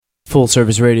Full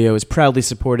Service Radio is proudly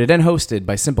supported and hosted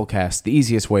by Simplecast, the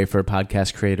easiest way for a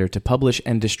podcast creator to publish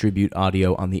and distribute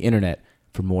audio on the internet.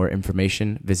 For more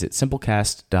information, visit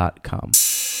simplecast.com.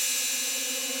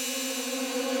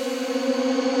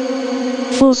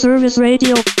 Full Service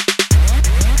Radio.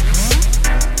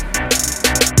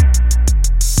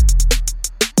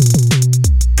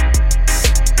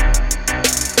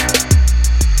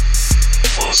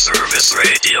 Full Service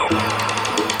Radio.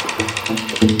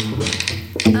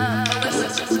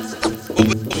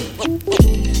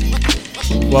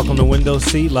 Welcome to Windows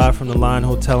Seat, live from the Line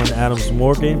Hotel in Adams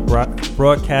Morgan,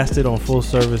 broadcasted on Full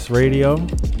Service Radio.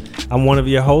 I'm one of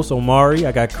your hosts, Omari.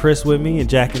 I got Chris with me and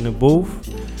Jack in the booth.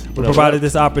 We're provided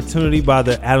this opportunity by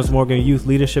the Adams Morgan Youth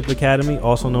Leadership Academy,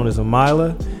 also known as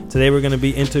AMILA. Today we're going to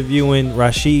be interviewing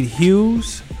Rashid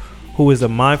Hughes, who is a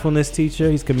mindfulness teacher.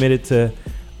 He's committed to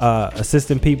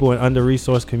assisting people in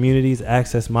under-resourced communities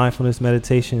access mindfulness,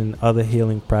 meditation, and other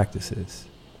healing practices.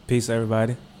 Peace,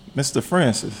 everybody. Mr.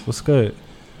 Francis, What's good?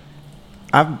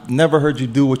 I've never heard you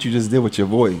do what you just did with your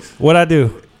voice. What'd I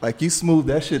do? Like, you smoothed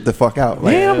that shit the fuck out.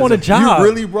 Like, Yeah, I'm on a job. You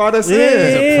really brought us in.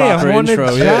 Yeah, proper I'm on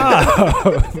intro, the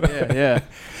job. Yeah.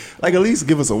 Like, at least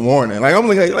give us a warning. Like, I'm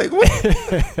like what?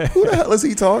 Who the hell is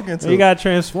he talking to? You got to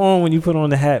transform when you put on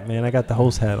the hat, man. I got the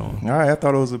host hat on. All right, I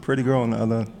thought it was a pretty girl on the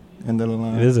other end of the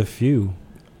line. There's a few.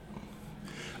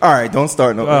 All right, don't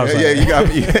start no. Oh, Yeah, you got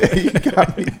me. You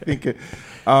got me thinking.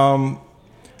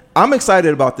 I'm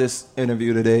excited about this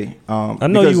interview today. I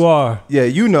know you are. Yeah,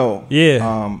 you know.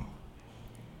 Yeah.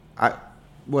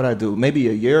 What I do? Maybe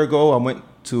a year ago, I went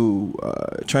to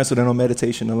Transcendental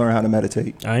Meditation to learn how to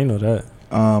meditate. I ain't know that.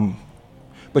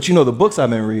 But you know the books I've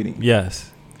been reading.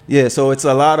 Yes. Yeah, so it's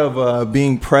a lot of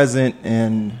being present,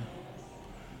 and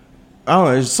I don't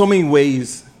know. There's so many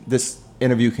ways this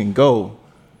interview can go.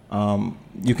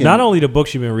 You can Not only the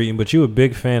books you've been reading, but you're a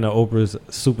big fan of Oprah's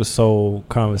Super Soul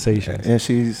Conversations. Yeah,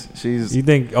 she's. You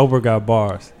think Oprah got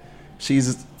bars?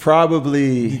 She's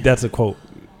probably That's a quote.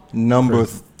 number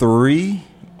 3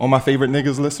 on my favorite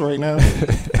niggas list right now.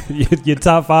 Your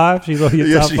top 5? She's on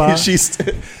your top 5?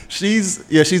 She's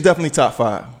definitely top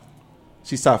 5.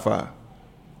 She's top 5.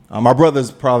 My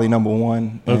brother's probably number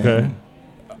 1. Okay.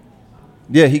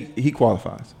 Yeah, he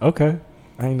qualifies. Okay.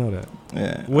 I didn't know that.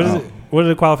 Yeah. What is it? What are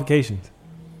the qualifications?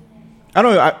 I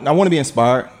don't know. I want to be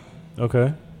inspired.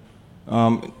 Okay.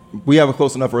 We have a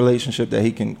close enough relationship that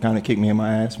he can kind of kick me in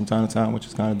my ass from time to time, which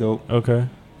is kind of dope. Okay.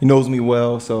 He knows me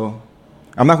well, so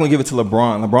I'm not going to give it to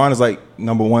LeBron. LeBron is like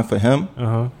number 1 for him.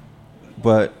 Uh-huh.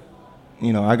 But,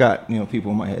 I got,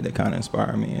 people in my head that kind of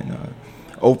inspire me. And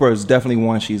Oprah is definitely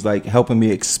one. She's like helping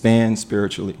me expand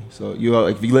spiritually. So,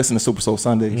 if you listen to Super Soul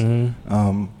Sundays,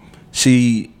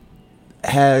 she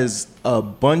has a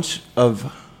bunch of,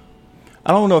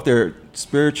 I don't know if they're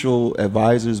spiritual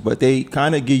advisors, but they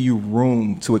kind of give you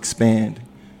room to expand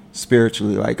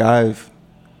spiritually. Like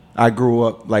I grew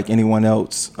up like anyone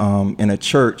else in a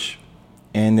church,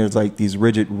 and there's like these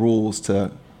rigid rules to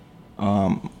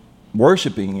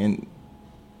worshiping, and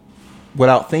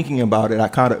without thinking about it, I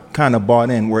kind of bought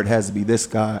in where it has to be this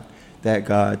God, that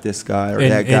God, this guy, or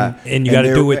that guy, and you got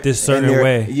to do it this certain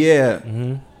way. Yeah,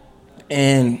 Mm-hmm.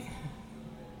 and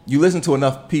you listen to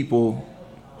enough people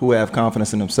who have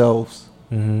confidence in themselves,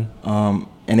 and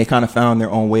they kind of found their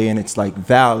own way, and it's like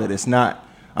valid. It's not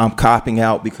I'm copping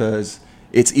out because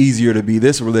it's easier to be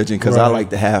this religion because I like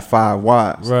to have 5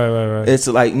 wives. Right. It's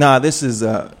like, nah, this is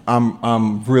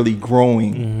I'm really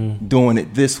growing, doing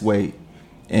it this way,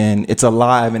 and it's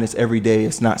alive and it's every day.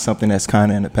 It's not something that's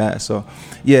kind of in the past. So,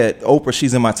 yeah, Oprah,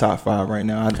 she's in my top 5 right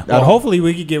now. Well, hopefully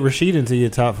we could get Rashid into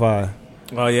your top 5.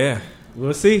 Oh yeah,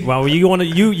 we'll see. Well, you on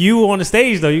the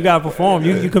stage though. You gotta perform.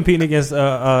 You competing against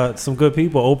some good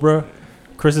people. Oprah,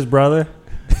 Chris's brother.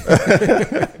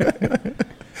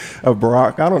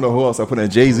 Barack. I don't know who else I put in.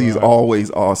 Jay-Z is always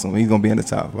awesome. He's gonna be in the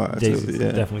top 5. Jay-Z's too.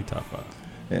 Yeah. definitely top 5.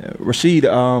 Yeah. Rashid,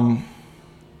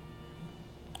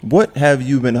 what have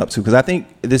you been up to? Because I think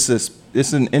this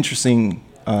is an interesting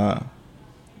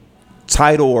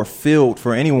title or field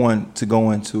for anyone to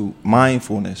go into,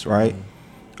 mindfulness, right?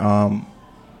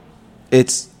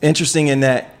 It's interesting in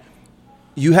that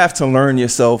you have to learn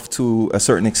yourself to a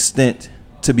certain extent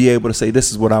to be able to say, this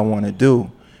is what I want to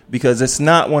do. Because it's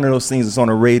not one of those things that's on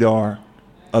the radar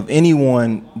of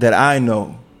anyone that I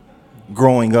know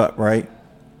growing up, right?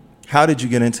 How did you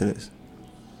get into this?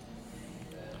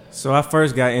 So I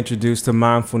first got introduced to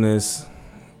mindfulness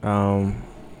a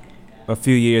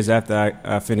few years after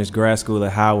I finished grad school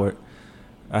at Howard.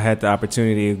 I had the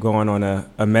opportunity of going on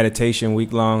a meditation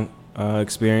week-long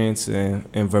experience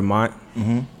in Vermont.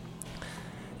 Mm-hmm.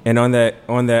 And on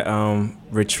that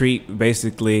retreat,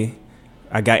 basically,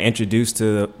 I got introduced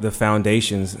to the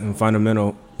foundations and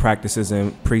fundamental practices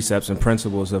and precepts and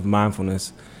principles of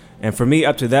mindfulness. And for me,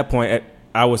 up to that point,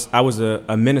 I was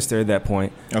a minister at that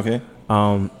point. Okay.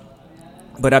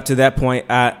 But up to that point,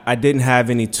 I didn't have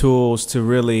any tools to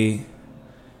really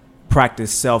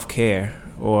practice self-care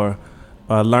or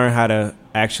learn how to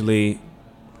actually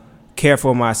care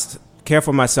for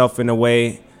myself in a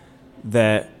way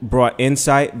that brought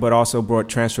insight, but also brought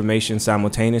transformation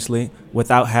simultaneously,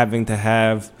 without having to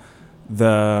have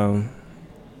the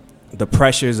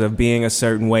pressures of being a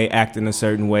certain way, acting a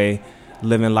certain way,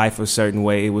 living life a certain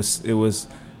way. It was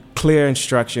clear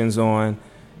instructions on,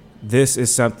 this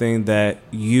is something that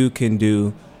you can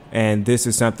do, and this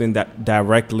is something that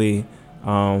directly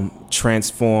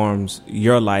transforms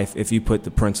your life if you put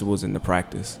the principles into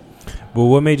practice. But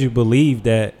what made you believe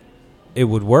that it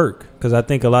would work? Because I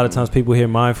think a lot of times people hear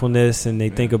mindfulness and they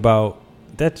think about,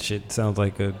 that shit sounds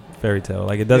like a fairy tale.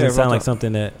 Like, it doesn't sound like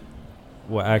something that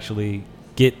will actually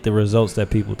get the results that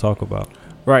people talk about.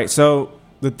 Right. So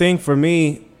the thing for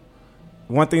me,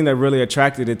 one thing that really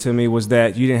attracted it to me was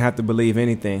that you didn't have to believe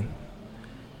anything.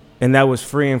 And that was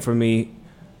freeing for me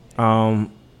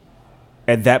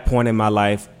at that point in my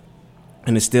life.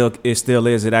 And it still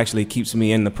is. It actually keeps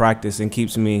me in the practice and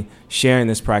keeps me sharing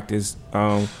this practice.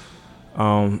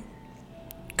 Coming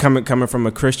from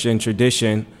a Christian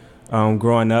tradition,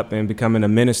 growing up and becoming a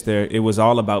minister, it was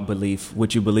all about belief,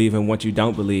 what you believe and what you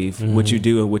don't believe, what you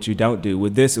do and what you don't do.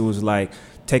 With this, it was like,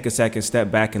 take a second, step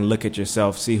back and look at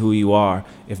yourself, see who you are.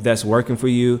 If that's working for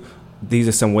you, these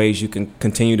are some ways you can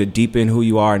continue to deepen who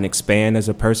you are and expand as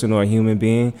a person or a human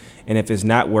being. And if it's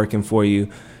not working for you,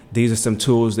 these are some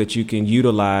tools that you can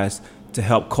utilize to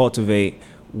help cultivate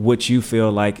what you feel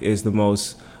like is the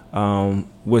most,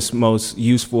 what's most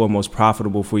useful or most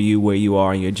profitable for you where you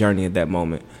are in your journey at that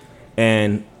moment.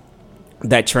 And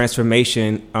that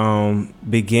transformation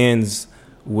begins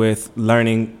with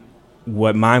learning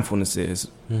what mindfulness is.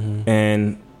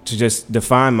 And to just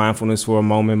define mindfulness for a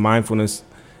moment, mindfulness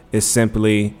is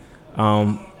simply,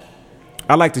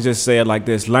 I like to just say it like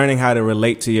this: learning how to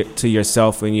relate to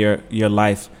yourself and your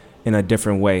life in a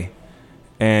different way.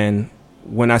 And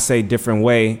when I say different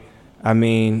way, I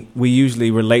mean we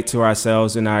usually relate to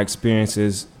ourselves and our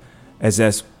experiences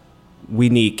as we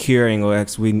need curing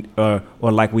or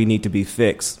like we need to be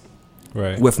fixed.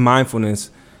 Right. With mindfulness,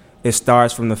 it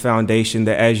starts from the foundation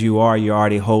that as you are, you're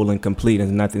already whole and complete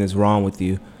and nothing is wrong with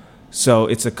you. So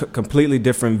it's a completely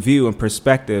different view and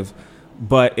perspective,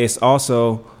 but it's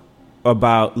also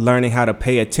about learning how to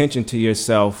pay attention to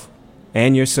yourself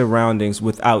and your surroundings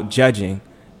without judging.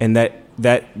 And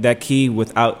that key,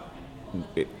 without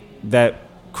that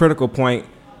critical point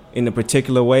in a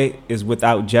particular way, is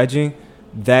without judging.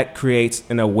 That creates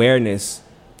an awareness,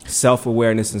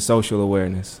 self-awareness and social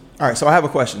awareness. All right, so I have a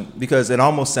question, because it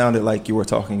almost sounded like you were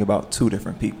talking about two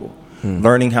different people.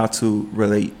 Learning how to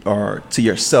relate or to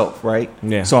yourself, right?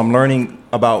 Yeah. So I'm learning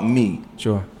about me.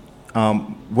 Sure.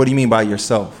 What do you mean by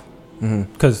yourself?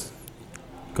 Because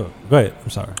go ahead.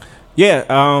 I'm sorry.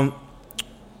 Yeah,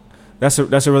 that's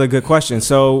a really good question.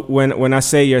 So when I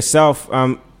say yourself,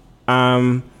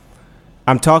 I'm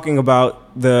talking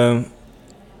about the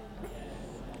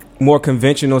more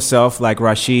conventional self, like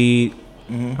Rashid.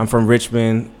 I'm from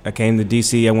Richmond. I came to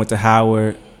DC. I went to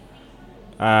Howard.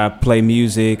 I play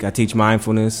music. I teach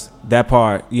mindfulness. That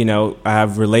part, I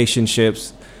have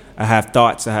relationships. I have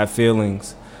thoughts. I have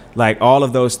feelings. Like all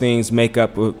of those things make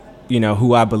up,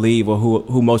 who I believe or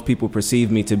who most people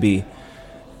perceive me to be.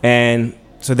 And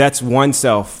so that's one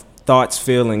self: thoughts,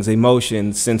 feelings,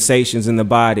 emotions, sensations in the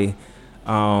body,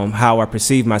 how I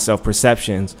perceive myself,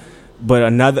 perceptions. But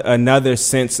another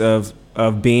sense of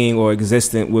being or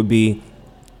existent would be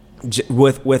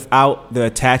without the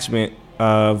attachment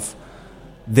of,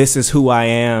 this is who I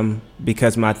am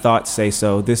because my thoughts say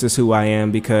so. This is who I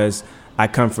am because I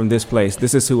come from this place.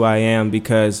 This is who I am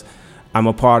because I'm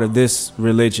a part of this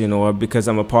religion or because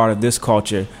I'm a part of this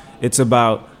culture. It's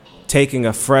about taking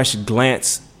a fresh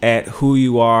glance at who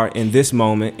you are in this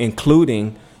moment,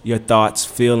 including your thoughts,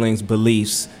 feelings,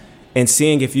 beliefs, and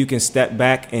seeing if you can step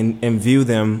back and view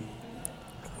them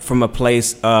from a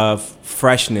place of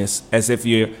freshness, as if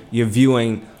you're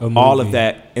viewing all of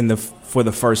that for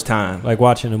the first time, like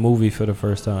watching a movie for the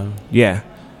first time. Yeah.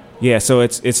 So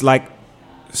it's like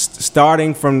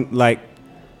starting from like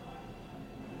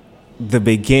the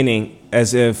beginning,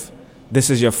 as if this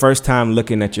is your first time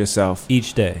looking at yourself.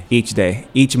 Each day,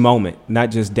 each moment,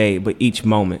 not just day, but each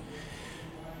moment.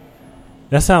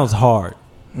 That sounds hard.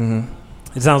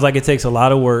 It sounds like it takes a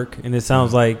lot of work, and it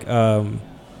sounds like,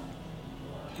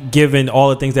 given all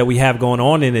the things that we have going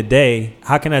on in a day,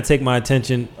 how can I take my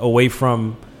attention away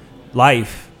from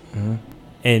life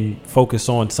and focus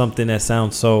on something that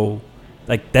sounds so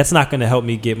like that's not going to help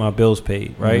me get my bills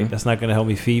paid, right? That's not going to help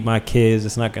me feed my kids.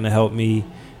 It's not going to help me,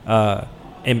 or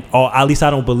at least I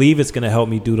don't believe it's going to help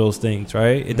me do those things,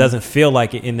 right? It doesn't feel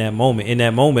like it in that moment. In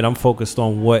that moment, I'm focused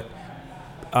on what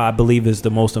I believe is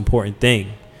the most important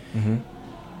thing.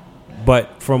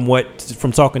 But from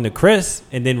talking to Chris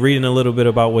and then reading a little bit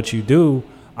about what you do,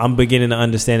 I'm beginning to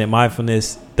understand that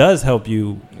mindfulness does help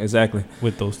you exactly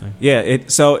with those things. Yeah,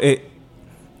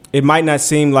 it might not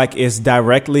seem like it's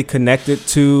directly connected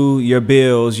to your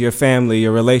bills, your family,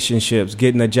 your relationships,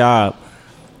 getting a job,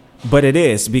 but it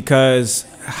is, because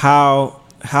how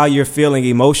you're feeling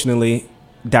emotionally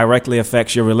directly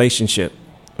affects your relationship,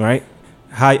 right?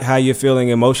 How you're feeling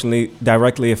emotionally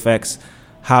directly affects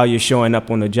how you're showing up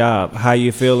on the job, how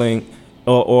you're feeling,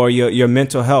 or your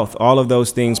mental health. All of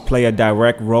those things play a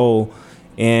direct role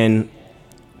in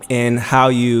how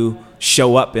you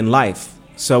show up in life.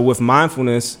 So with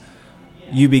mindfulness,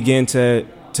 you begin to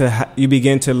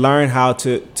learn how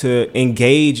to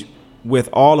engage with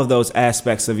all of those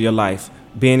aspects of your life,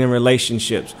 being in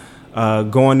relationships,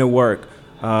 going to work,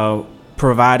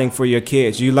 providing for your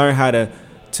kids. You learn how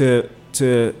to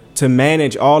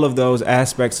manage all of those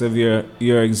aspects of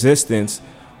your existence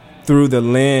through the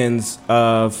lens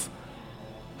of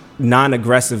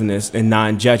non-aggressiveness and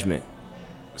non-judgment.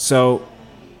 So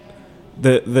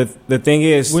the thing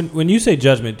is, when you say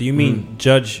judgment, do you mean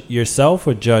judge yourself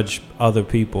or judge other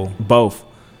people? Both.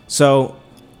 So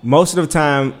most of the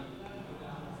time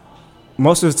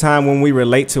when we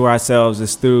relate to ourselves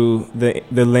is through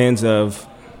the lens of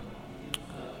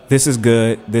this is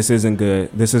good, this isn't good,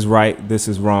 this is right, this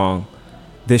is wrong,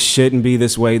 this shouldn't be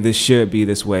this way, this should be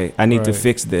this way, I need to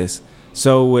fix this.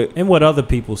 So and what other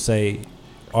people say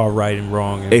are right and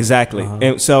wrong. Exactly.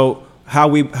 And so how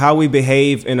we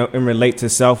behave and relate to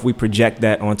self, we project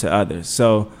that onto others.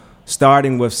 So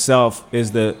starting with self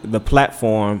is the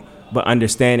platform, but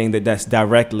understanding that that's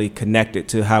directly connected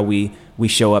to how we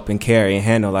show up and carry and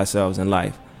handle ourselves in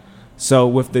life. So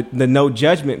with the no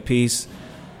judgment piece,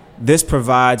 this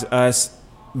provides us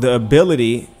the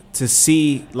ability to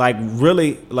see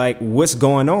really what's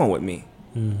going on with me.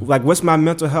 Like, what's my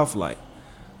mental health like?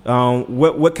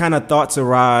 What kind of thoughts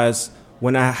arise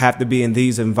when I have to be in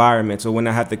these environments, or when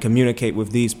I have to communicate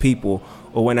with these people,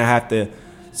 or when I have to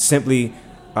simply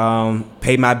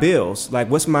pay my bills?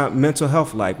 Like, what's my mental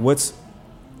health like? What's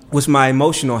my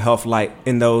emotional health like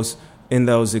in those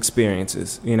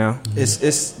experiences? You know,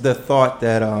 it's the thought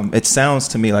that it sounds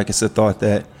to me like it's a thought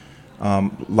that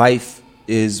life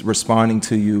is responding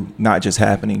to you, not just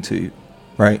happening to you,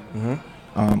 right?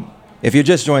 If you're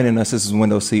just joining us, this is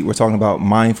Window Seat. We're talking about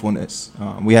mindfulness.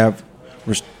 We have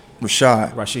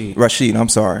Rashid, I'm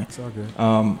sorry. It's all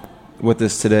good. With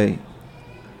us today.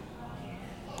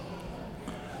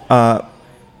 I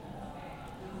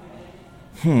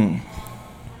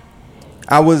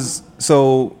was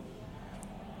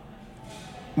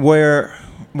where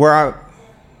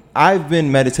I've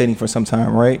been meditating for some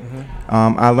time, right?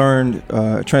 I learned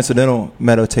transcendental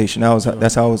meditation.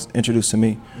 That's how it was introduced to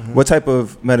me. What type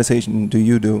of meditation do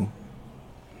you do?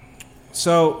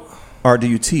 Or do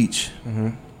you teach?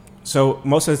 So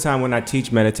most of the time when I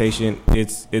teach meditation,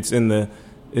 it's in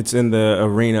the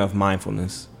arena of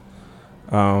mindfulness.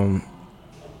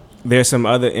 There's some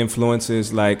other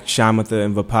influences like shamatha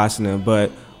and vipassana,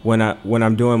 but when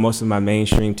I'm doing most of my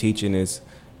mainstream teaching is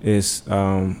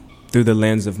through the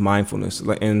lens of mindfulness.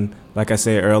 And like I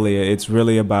said earlier, it's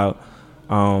really about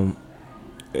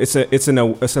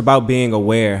it's about being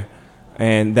aware,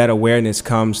 and that awareness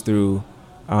comes through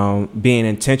being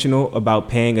intentional about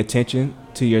paying attention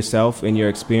to yourself and your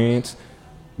experience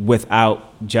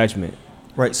without judgment.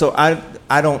 Right. So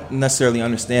I don't necessarily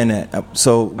understand that.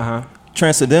 So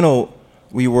transcendental,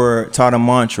 we were taught a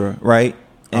mantra, right?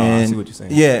 And I see what you're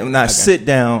saying. Yeah, when I sit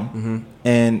down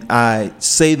and I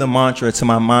say the mantra till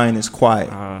my mind is quiet.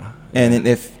 And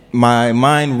if my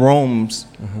mind roams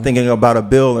thinking about a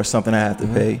bill or something I have to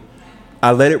pay,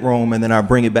 I let it roam, and then I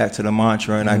bring it back to the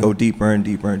mantra, and I go deeper and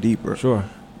deeper and deeper. Sure.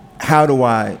 How do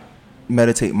I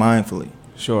meditate mindfully?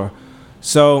 Sure.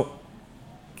 So,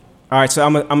 all right. So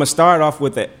I'm gonna start off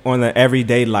with on the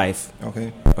everyday life.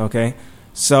 Okay.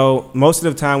 So most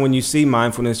of the time when you see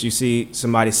mindfulness, you see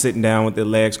somebody sitting down with their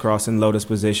legs crossed in lotus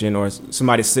position, or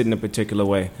somebody sitting a particular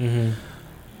way.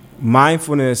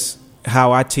 Mindfulness,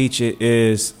 how I teach it,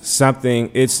 is something.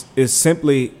 It's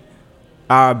simply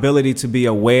our ability to be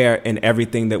aware in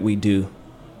everything that we do,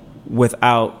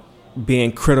 without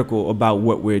being critical about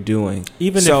what we're doing.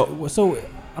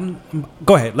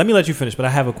 Go ahead. Let me let you finish, but I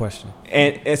have a question.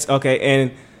 And it's okay.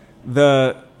 And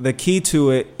the key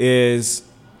to it is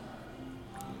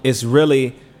it's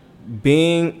really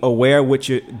being aware of what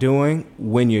you're doing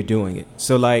when you're doing it.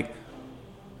 So like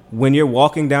when you're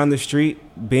walking down the street,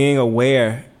 being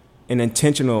aware and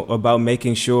intentional about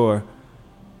making sure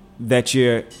that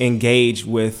you're engaged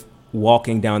with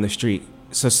walking down the street.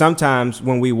 So sometimes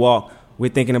when we walk,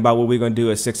 we're thinking about what we're going to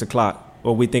do at 6 o'clock,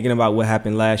 or we're thinking about what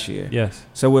happened last year. Yes.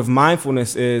 So with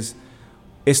mindfulness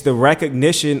it's the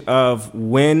recognition of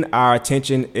when our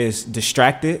attention is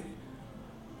distracted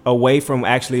away from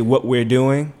actually what we're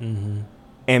doing,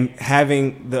 and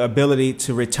having the ability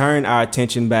to return our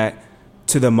attention back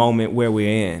to the moment where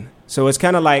we're in. So it's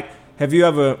kind of like, have you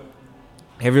ever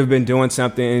been doing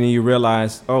something and you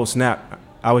realize, oh snap,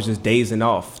 I was just dazing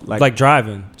off. Like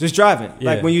driving. Just driving.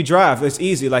 Yeah. Like when you drive, it's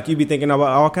easy. Like you be thinking about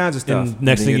all kinds of stuff. And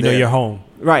next thing you know, you're home.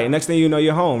 Right. Next thing you know,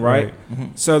 you're home, right?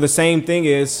 So the same thing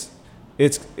is,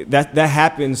 that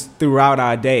happens throughout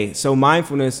our day. So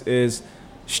mindfulness is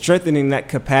strengthening that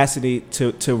capacity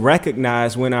to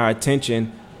recognize when our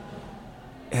attention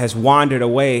has wandered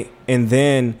away, and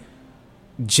then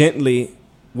gently,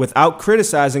 without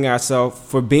criticizing ourselves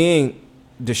for being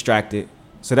distracted.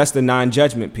 So that's the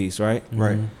non-judgment piece, right?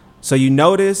 Right. So you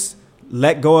notice,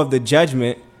 let go of the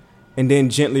judgment, and then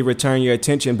gently return your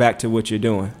attention back to what you're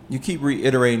doing. You keep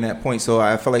reiterating that point, so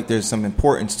I feel like there's some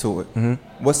importance to it.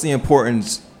 What's the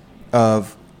importance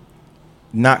of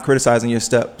not criticizing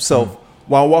yourself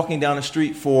while walking down the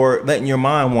street, for letting your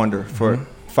mind wander for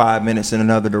 5 minutes in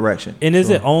another direction? And is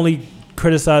it only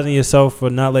criticizing yourself for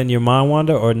not letting your mind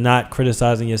wander, or not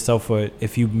criticizing yourself for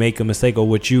if you make a mistake, or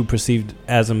what you perceived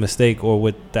as a mistake, or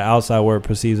what the outside world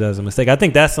perceives as a mistake? I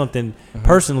think that's something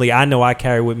personally I know I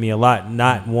carry with me a lot,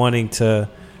 not wanting to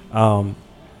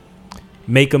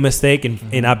make a mistake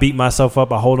and I beat myself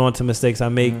up. I hold on to mistakes I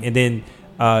make, and then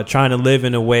trying to live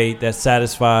in a way that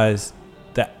satisfies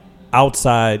the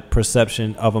outside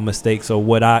perception of a mistake. So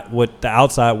what the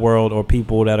outside world or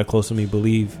people that are close to me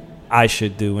believe I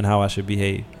should do and how I should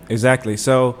behave. Exactly.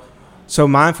 So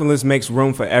mindfulness makes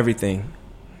room for everything.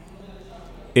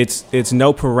 It's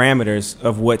no parameters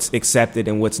of what's accepted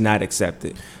and what's not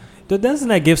accepted. Doesn't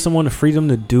that give someone the freedom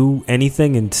to do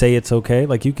anything and say it's okay?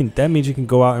 Like that means you can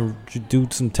go out and do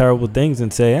some terrible things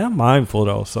and say, I'm mindful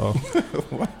though, so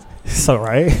it's all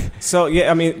right. So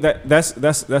yeah, I mean that's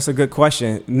a good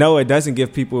question. No, it doesn't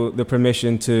give people the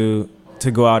permission to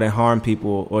go out and harm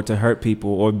people, or to hurt people,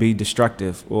 or be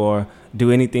destructive, or do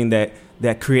anything that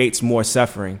creates more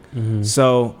suffering.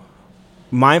 So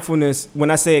mindfulness,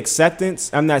 when I say acceptance,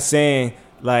 I'm not saying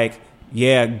like,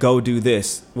 yeah, go do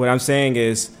this. What I'm saying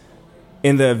is,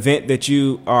 in the event that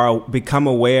you become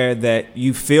aware that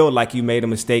you feel like you made a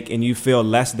mistake and you feel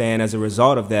less than as a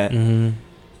result of that,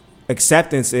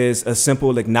 acceptance is a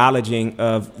simple acknowledging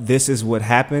of, this is what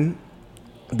happened,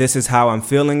 this is how I'm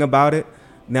feeling about it.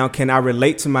 Now, can I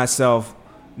relate to myself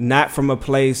not from a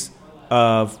place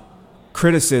of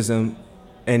criticism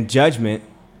and judgment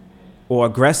or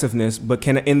aggressiveness, but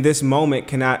in this moment,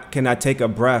 can I take a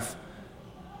breath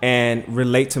and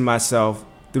relate to myself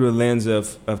through a lens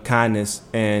of kindness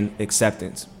and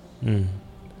acceptance?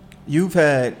 You've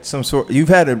had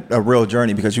a real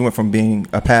journey, because you went from being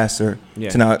a pastor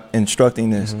to now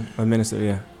instructing this. A minister,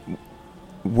 yeah.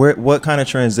 What kind of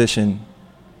transition,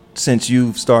 since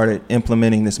you've started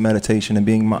implementing this meditation and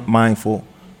being mindful,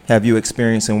 have you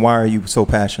experienced, and why are you so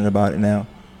passionate about it now?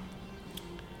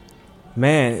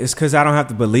 Man, it's because I don't have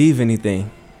to believe anything.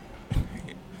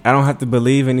 I don't have to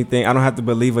believe anything. I don't have to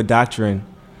believe a doctrine.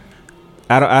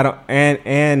 I don't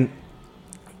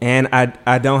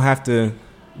have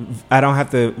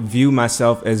to view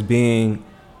myself as being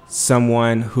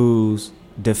someone who's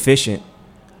deficient.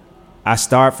 I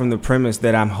start from the premise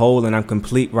that I'm whole and I'm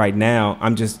complete right now.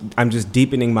 I'm just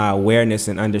deepening my awareness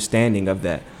and understanding of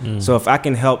that. So if I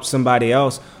can help somebody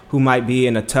else who might be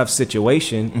in a tough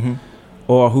situation,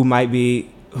 or who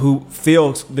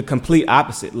feels the complete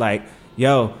opposite, like,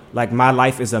 yo, like my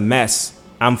life is a mess,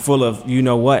 I'm full of you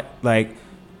know what, like,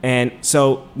 and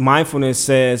so mindfulness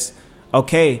says,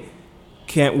 okay,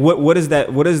 what does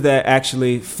that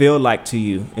actually feel like to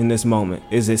you in this moment?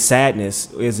 Is it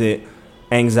sadness? Is it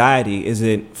anxiety? Is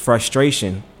it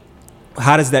frustration?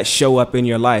 How does that show up in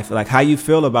your life? Like, how you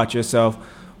feel about yourself?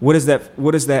 What does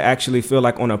that actually feel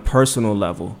like on a personal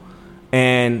level?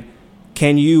 And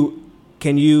can you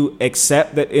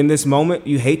accept that in this moment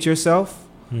you hate yourself?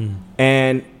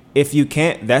 And if you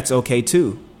can't, that's okay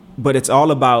too. But it's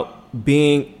all about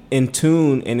being in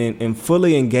tune and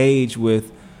fully engaged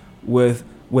with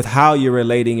how you're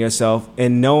relating yourself,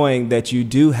 and knowing that you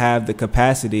do have the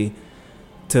capacity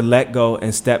to let go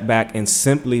and step back and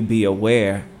simply be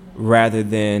aware, rather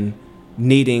than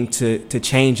needing to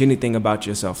change anything about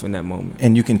yourself in that moment.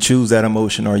 And you can choose that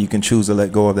emotion, or you can choose to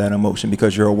let go of that emotion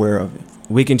because you're aware of it.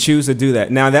 We can choose to do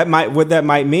that. Now, what that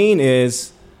might mean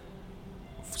is,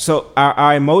 so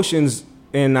our emotions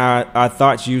and our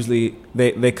thoughts usually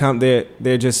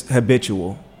they're just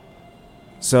habitual.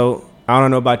 So I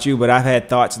don't know about you, but I've had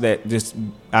thoughts that just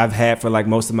I've had for like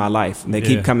most of my life, and they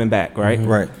keep coming back, right? Mm-hmm.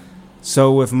 Right.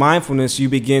 So with mindfulness, you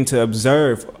begin to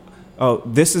observe, oh,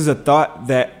 this is a thought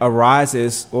that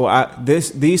arises, or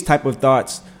these type of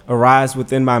thoughts arise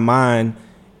within my mind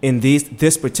in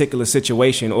this particular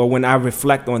situation, or when I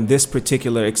reflect on this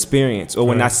particular experience, or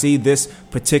when I see this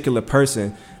particular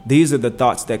person. These are the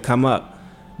thoughts that come up.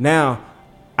 Now,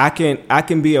 I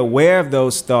can be aware of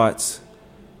those thoughts,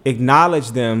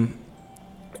 acknowledge them,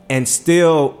 and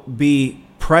still be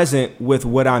present with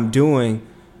what I'm doing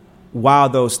while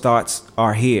those thoughts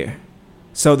are here.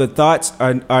 So the thoughts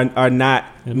are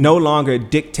no longer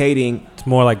dictating. It's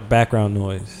more like background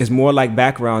noise. It's more like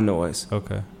background noise.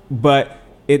 Okay. But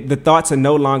the thoughts are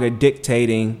no longer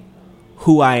dictating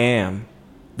who I am.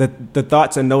 The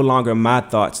thoughts are no longer my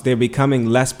thoughts. They're becoming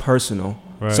less personal.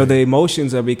 Right. So the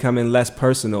emotions are becoming less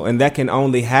personal. And that can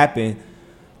only happen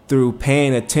through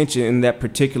paying attention in that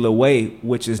particular way,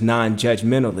 which is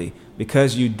non-judgmentally.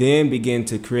 Because you then begin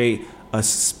to create a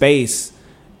space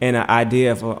and an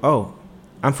idea of, oh,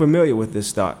 I'm familiar with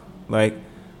this thought. Like,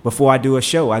 before I do a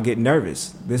show, I get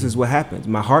nervous. This is what happens.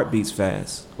 My heart beats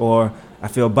fast, or I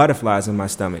feel butterflies in my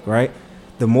stomach, right?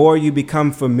 The more you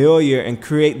become familiar and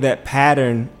create that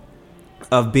pattern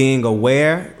of being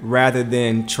aware rather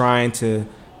than trying to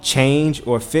change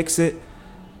or fix it,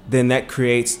 then that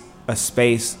creates a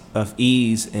space of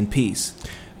ease and peace.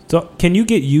 So can you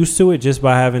get used to it just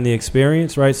by having the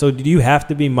experience, right? So do you have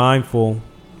to be mindful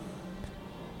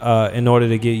in order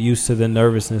to get used to the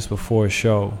nervousness before a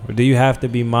show? Or do you have to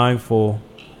be mindful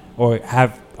or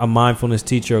have a mindfulness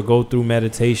teacher or go through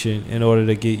meditation in order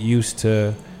to get used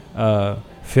to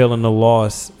feeling the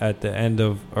loss at the end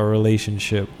of a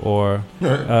relationship? Or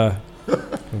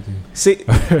see,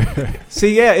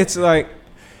 yeah, it's like,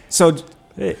 so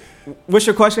what's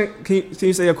your question? Can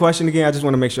you say your question again? I just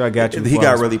want to make sure I got you. He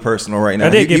got really personal right now. I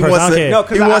did get personal.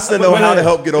 He wants to know how to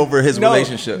help get over his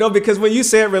relationship. No, because when you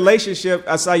said relationship,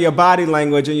 I saw your body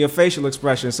language and your facial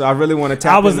expression, so I really want to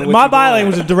tap into my body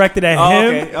language was directed at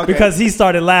him okay. because he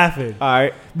started laughing. All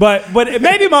right. But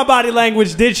maybe my body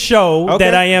language did show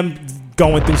that I am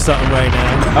going through something right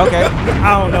now. Okay.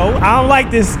 I don't know. I don't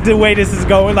like the way this is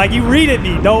going. Like, you read at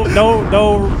me. No.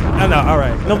 All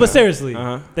right. No, but seriously.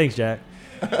 Thanks, Jack.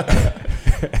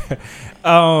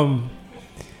 How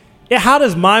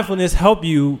does mindfulness help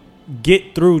you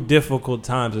get through difficult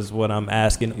times is what I'm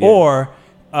asking. Or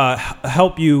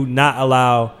help you not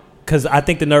allow, because I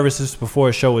think the nervousness before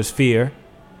a show is fear.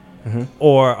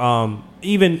 Or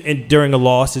even during a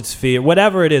loss, it's fear.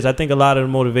 Whatever it is, I think a lot of the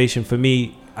motivation for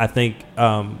me, I think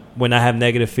when I have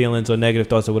negative feelings or negative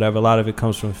thoughts or whatever, a lot of it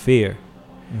comes from fear.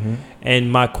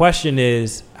 And my question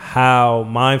is how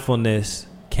mindfulness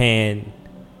can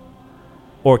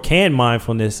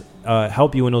mindfulness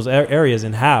help you in those areas,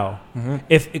 and how?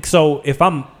 If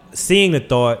I'm seeing the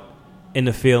thought and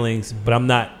the feelings, but I'm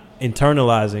not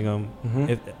internalizing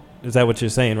them, is that what you're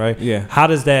saying, right? Yeah. How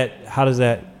does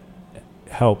that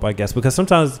help, I guess? Because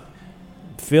sometimes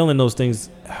feeling those things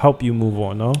help you move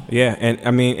on, no? Yeah,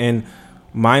 and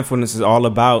mindfulness is all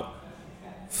about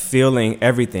feeling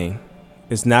everything.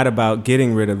 It's not about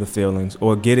getting rid of the feelings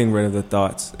or getting rid of the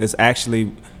thoughts. It's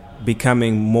actually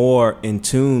becoming more in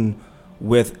tune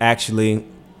with actually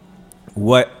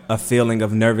what a feeling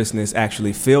of nervousness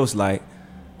actually feels like,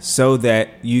 so that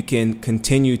you can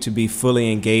continue to be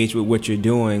fully engaged with what you're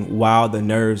doing while the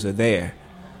nerves are there.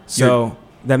 So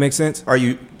that makes sense? Are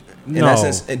you, in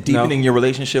essence, deepening your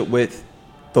relationship with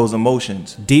those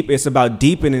emotions? It's about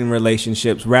deepening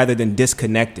relationships rather than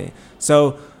disconnecting.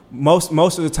 So most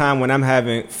of the time when I'm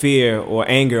having fear or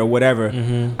anger or whatever,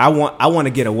 I want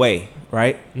to get away,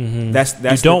 right? That's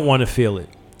you don't want to feel it.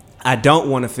 I don't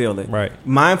want to feel it. Right.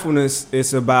 Mindfulness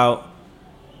is about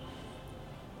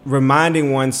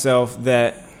reminding oneself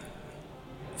that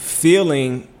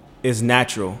feeling is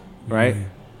natural, right?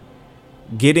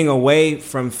 Getting away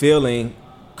from feeling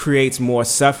creates more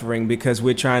suffering because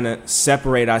we're trying to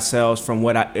separate ourselves from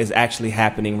what is actually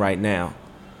happening right now.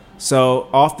 So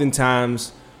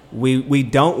oftentimes we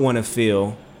don't want to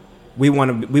feel. We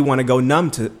want to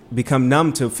go become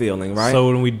numb to feeling, right? So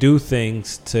when we do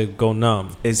things to go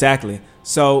numb. Exactly.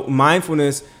 So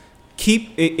mindfulness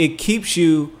keeps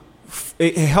you.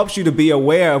 It helps you to be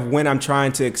aware of when I'm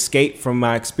trying to escape from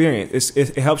my experience.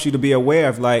 It helps you to be aware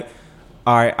of, like,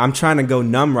 all right, I'm trying to go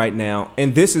numb right now,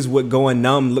 and this is what going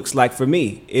numb looks like for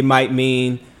me. It might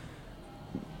mean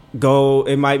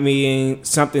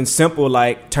something simple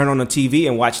like turn on the TV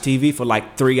and watch TV for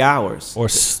like 3 hours. Or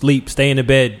sleep, stay in the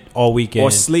bed all weekend.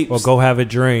 Or sleep. Or go have a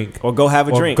drink. Or go have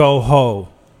a drink. Or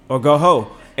go ho.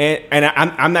 And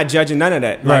I'm not judging none of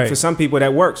that. Like Right. for some people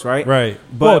that works, right? Right.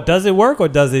 But Well, does it work or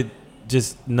does it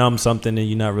just numb something and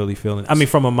you're not really feeling? I mean,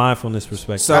 from a mindfulness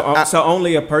perspective. so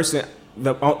only a person.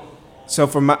 So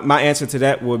for my answer to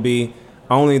that would be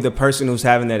only the person who's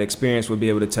having that experience would be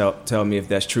able to tell me if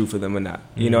that's true for them or not.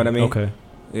 You know what I mean? Okay.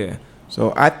 Yeah.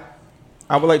 So I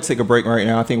would like to take a break right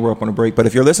now. I think we're up on a break. But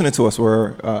if you're listening to us,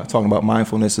 we're talking about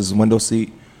mindfulness. This is Window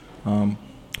Seat.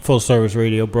 Full service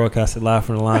radio, broadcasted live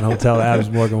from the Line Hotel,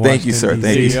 Adams Morgan, Thank you, sir.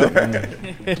 Washington,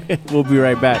 Thank you, sir. We'll be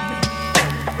right back.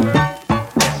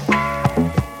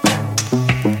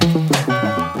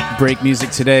 Break music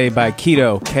today by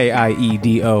Keto,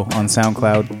 K-I-E-D-O, on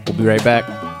SoundCloud. We'll be right back.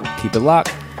 Keep it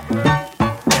locked.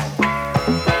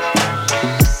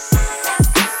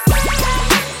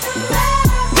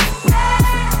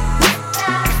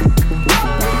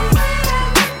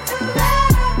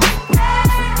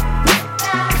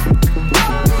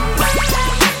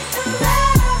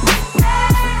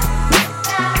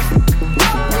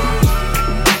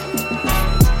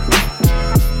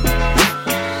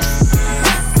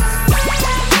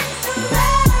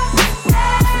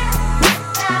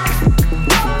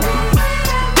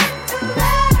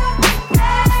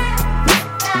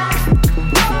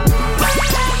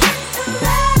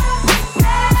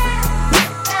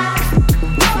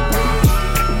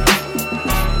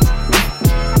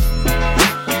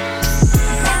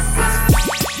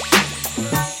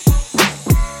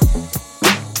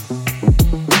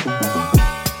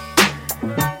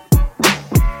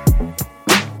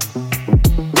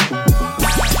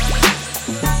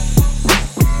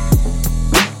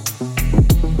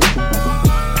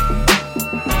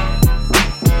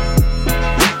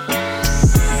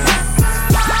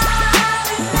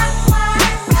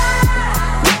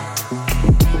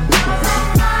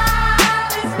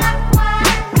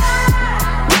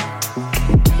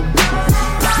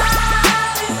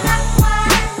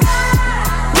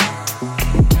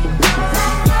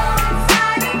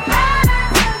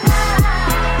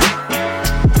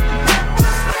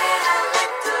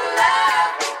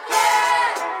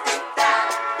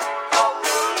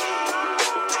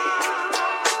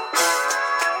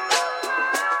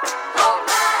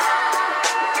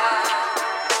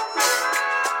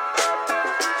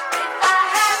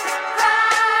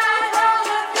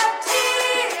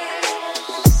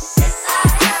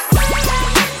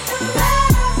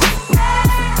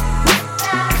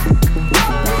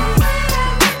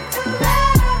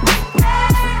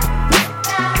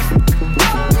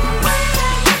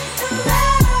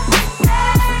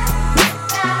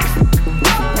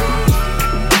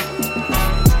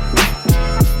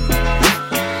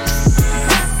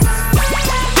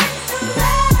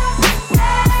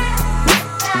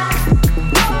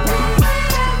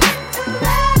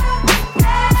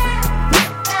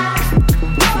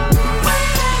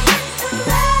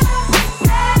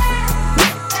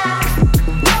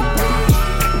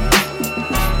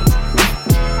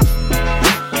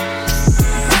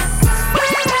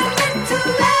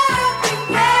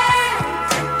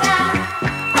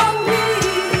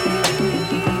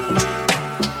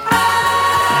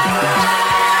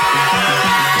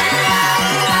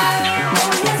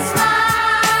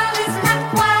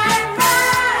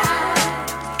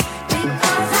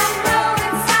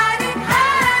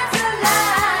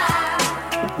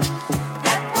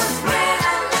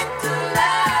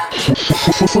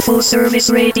 Full Service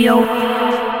Radio.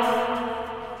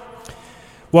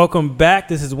 Welcome back.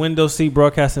 This is Window Seat,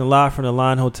 broadcasting live from the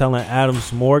Line Hotel in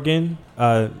Adams Morgan.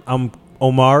 I'm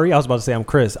Omari. I was about to say I'm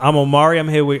Chris. I'm Omari. I'm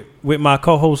here with my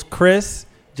co-host Chris.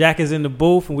 Jack is in the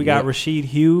booth, and we got Rashid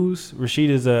Hughes.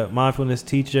 Rashid is a mindfulness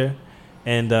teacher,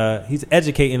 and he's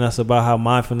educating us about how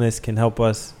mindfulness can help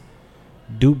us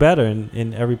do better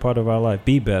in every part of our life,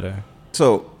 be better.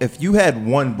 So if you had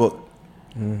one book,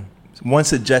 one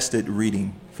suggested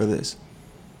reading for this.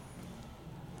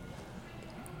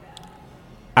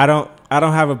 I don't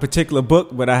have a particular book,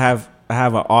 but I have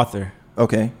an author.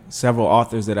 Okay. Several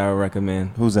authors that I would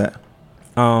recommend. Who's that?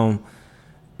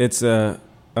 It's a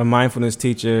mindfulness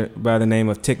teacher by the name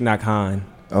of Thich Nhat Hanh.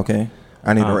 Okay.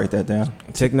 I need to write that down.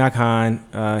 Thich Nhat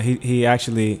Hanh, he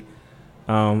actually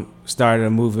started a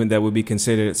movement that would be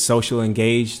considered social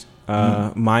engaged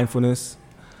mindfulness,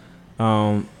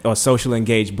 or social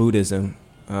engaged Buddhism.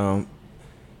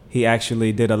 He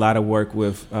actually did a lot of work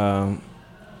with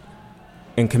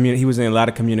he was in a lot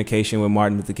of communication with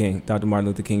Dr. Martin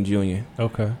Luther King Jr.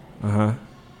 Okay.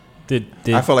 Did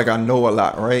I feel like I know a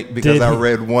lot, right? Because I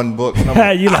read one book.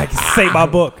 You like say my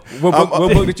book. What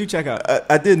book did you check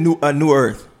out? I did A New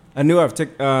Earth. A New Earth.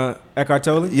 Eckhart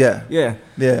Tolle. Yeah.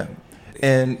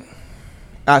 And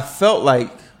I felt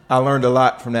like I learned a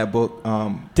lot from that book.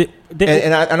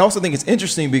 And I also think it's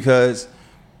interesting because,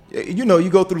 you know, you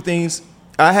go through things.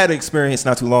 I had an experience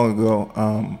not too long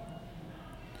ago.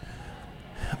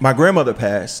 My grandmother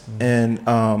passed, and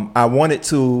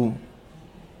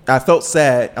I felt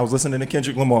sad. I was listening to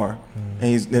Kendrick Lamar,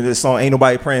 and this song "Ain't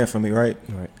Nobody Praying for Me," right?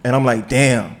 And I'm like,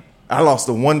 damn, I lost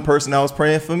the one person that was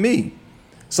praying for me.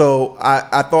 So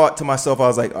I thought to myself, I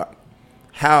was like,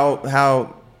 how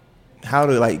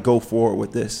to like go forward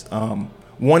with this?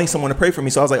 Wanting someone to pray for me.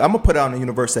 So I was like, I'm gonna put out in the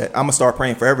universe that I'm gonna start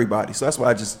praying for everybody. So that's why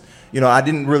I just, you know, I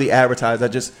didn't really advertise. I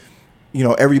just, you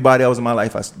know, everybody that was in my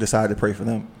life, I decided to pray for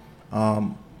them.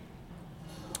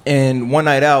 And one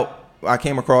night out, I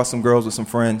came across some girls with some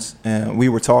friends, and we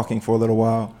were talking for a little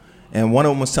while. And one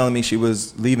of them was telling me she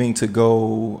was leaving to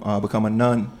go become a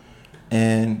nun.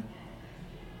 And,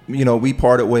 you know, we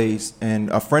parted ways.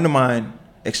 And a friend of mine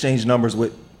exchanged numbers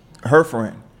with her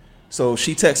friend. So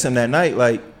she texted him that night,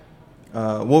 like,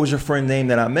 what was your friend's name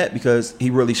that I met? Because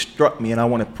he really struck me, and I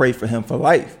want to pray for him for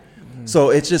life. So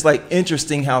it's just, like,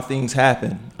 interesting how things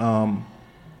happen.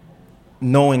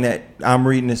 Knowing that I'm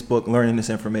reading this book, learning this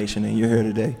information, and you're here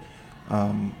today.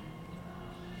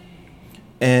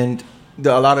 And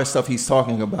a lot of stuff he's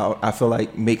talking about, I feel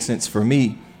like makes sense for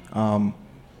me.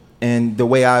 And the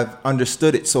way I've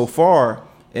understood it so far,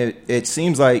 it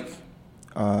seems like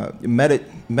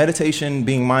meditation,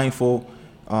 being mindful,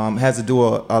 has to do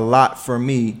a lot for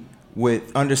me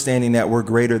with understanding that we're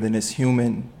greater than this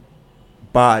human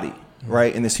body,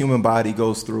 right? And this human body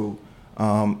goes through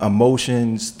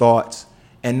emotions, thoughts,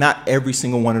 and not every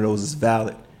single one of those is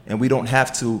valid. And we don't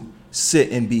have to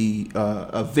sit and be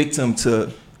a victim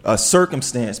to a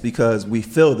circumstance because we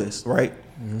feel this, right?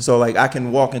 So, like, I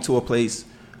can walk into a place.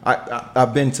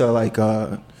 I've been to, like,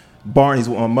 Barney's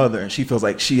with my mother, and she feels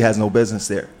like she has no business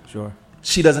there. Sure.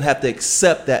 She doesn't have to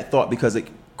accept that thought because it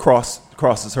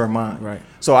crosses her mind. Right.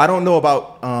 So I don't know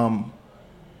about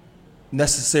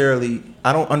necessarily,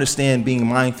 I don't understand being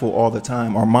mindful all the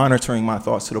time or monitoring my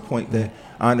thoughts to the point that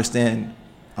I understand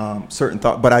certain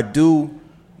thoughts. But I do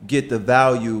get the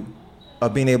value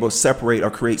of being able to separate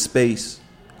or create space.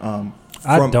 I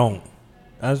don't.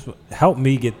 Help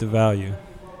me get the value.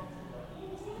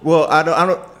 Well, I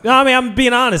don't. No, I mean, I'm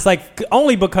being honest. Like,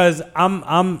 only because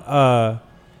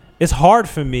it's hard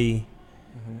for me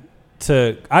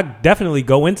I definitely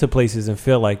go into places and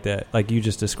feel like that, like you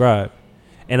just described.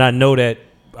 And I know that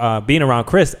being around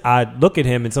Chris, I look at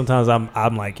him and sometimes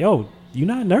I'm like, yo, you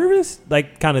not nervous?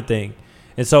 Like, kind of thing.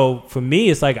 And so for me,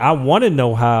 it's like, I want to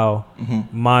know how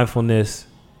mindfulness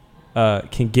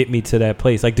can get me to that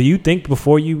place. Like, do you think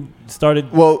before you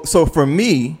started? Well, so for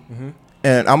me,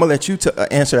 and I'm going to let you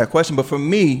answer that question, but for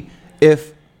me,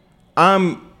 if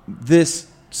I'm this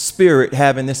spirit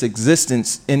having this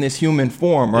existence in this human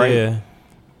form, right? Yeah.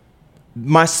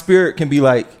 My spirit can be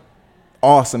like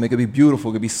awesome. It could be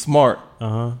beautiful. It could be smart,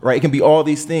 right? It can be all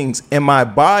these things. And my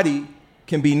body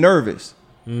can be nervous.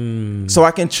 So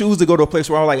I can choose to go to a place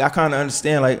where I'm like, I kind of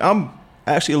understand, like, I'm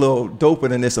actually a little doper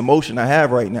than this emotion I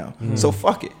have right now. So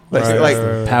fuck it. Like,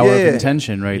 power of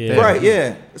intention right there. Right,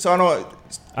 yeah. So I know.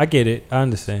 I get it. I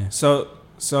understand. So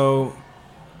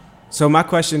my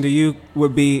question to you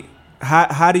would be,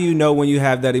 how do you know when you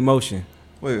have that emotion?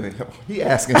 Wait. He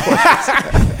asking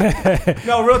questions.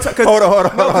 No, real talk. Hold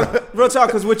on. Real talk,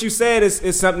 because what you said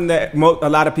is something that a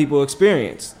lot of people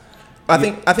experience. I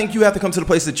think you have to come to the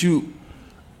place that you,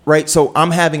 right? So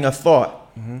I'm having a thought,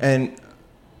 and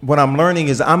what I'm learning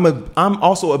is I'm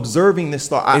also observing this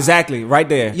thought. Exactly, right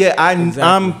there. Yeah,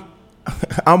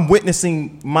 I'm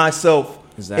witnessing myself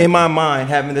in my mind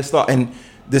having this thought, and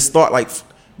this thought, like,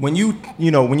 when you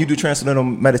do transcendental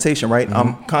meditation, right?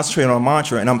 I'm concentrating on a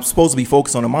mantra, and I'm supposed to be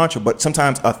focused on a mantra, but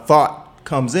sometimes a thought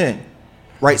comes in,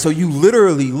 right? So you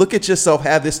literally look at yourself,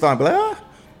 have this thought, and be like,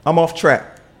 I'm off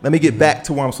track. Let me get back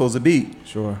to where I'm supposed to be.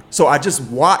 Sure. So I just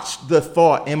watch the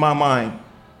thought in my mind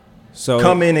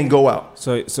come in and go out.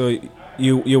 So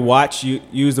you watch. You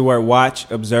use the word watch,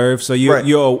 observe. So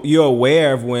you're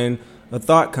aware of when a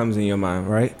thought comes in your mind,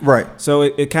 right? Right. So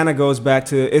it kind of goes back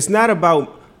to, it's not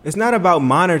about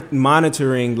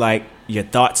monitoring like your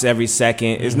thoughts every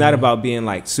second. It's not about being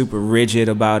like super rigid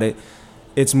about it.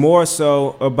 It's more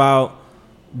so about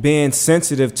being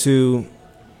sensitive to,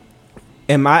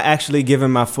 am I actually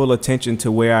giving my full attention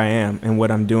to where I am and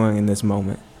what I'm doing in this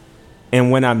moment?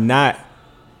 And when I'm not,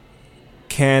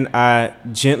 can I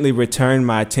gently return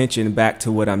my attention back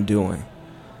to what I'm doing?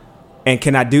 And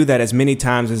can I do that as many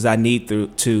times as I need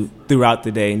throughout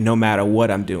the day, no matter what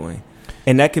I'm doing?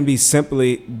 And that can be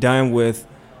simply done with,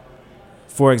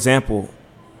 for example,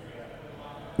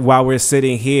 while we're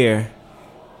sitting here,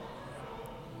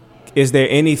 is there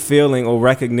any feeling or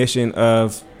recognition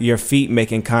of your feet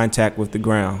making contact with the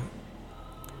ground?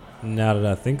 Now that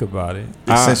I think about it.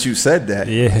 Since you said that,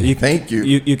 thank you.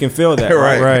 You can feel that,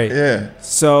 right? Yeah.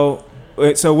 So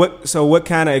what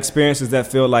kind of experience does that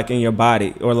feel like in your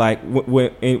body, or like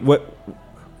what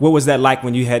was that like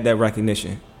when you had that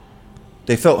recognition?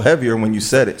 They felt heavier when you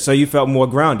said it. So you felt more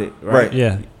grounded, right?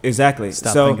 Yeah, exactly.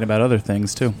 Stop thinking about other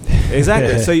things too.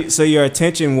 Exactly. So your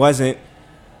attention wasn't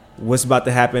what's about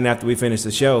to happen after we finish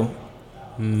the show.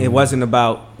 It wasn't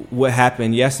about what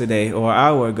happened yesterday or an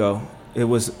hour ago.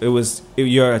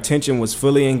 Your attention was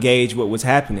fully engaged with what was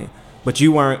happening, but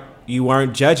you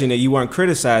weren't judging it, you weren't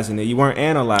criticizing it, you weren't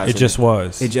analyzing it. It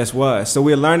just was. So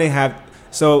we're learning how.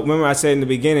 So remember I said in the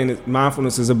beginning,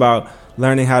 mindfulness is about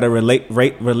learning how to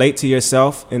relate to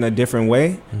yourself in a different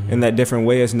way, and that different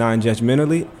way is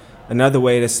non-judgmentally. Another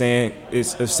way of saying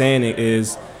it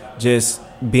is just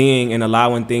being and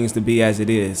allowing things to be as it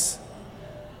is,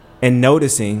 and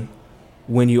noticing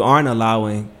when you aren't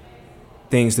allowing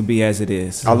things to be as it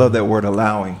is. I love that word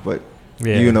allowing, but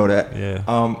you know that. Yeah.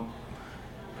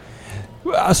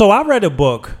 So I read a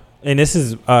book, and this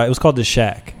is it was called The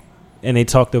Shack, and they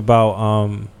talked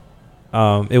about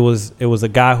it was a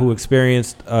guy who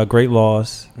experienced great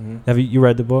loss. Have you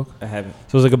read the book? I haven't.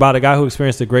 So it was like about a guy who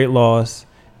experienced a great loss,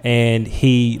 and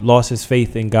he lost his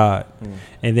faith in God,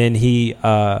 and then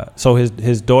so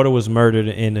his daughter was murdered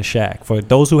in the shack. For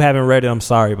those who haven't read it, I'm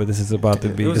sorry, but this is about to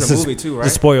be. It was this a is movie too, right? The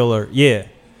spoiler, yeah.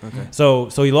 Okay. So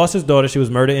he lost his daughter. She was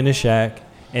murdered in the shack,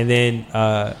 and then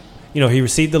he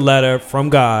received the letter from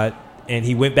God, and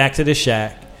he went back to the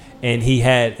shack, and he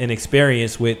had an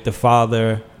experience with the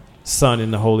Father, Son,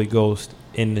 and the Holy Ghost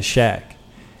in the shack.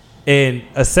 And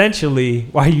essentially,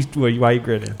 why you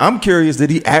grinning? I'm curious.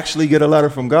 Did he actually get a letter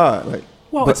from God?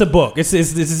 It's a book. It's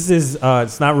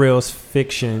not real. It's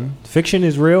fiction. Fiction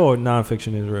is real, or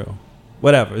nonfiction is real.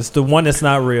 Whatever. It's the one that's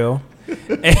not real.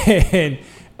 And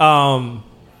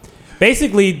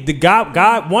basically, the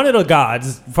God, one of the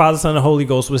gods, Father, Son, and Holy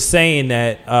Ghost, was saying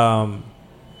that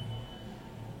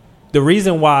the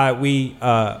reason why we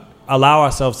allow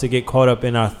ourselves to get caught up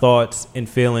in our thoughts and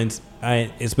feelings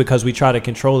is because we try to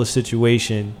control the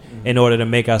situation in order to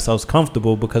make ourselves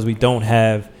comfortable, because we don't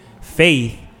have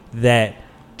faith that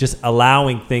just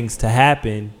allowing things to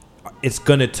happen, it's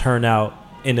going to turn out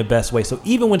in the best way. So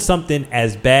even when something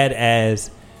as bad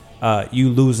as you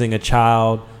losing a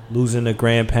child, losing a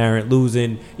grandparent,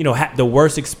 losing, the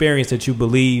worst experience that you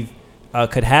believe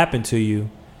could happen to you,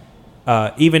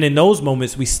 even in those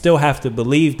moments, we still have to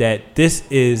believe that this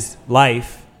is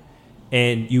life,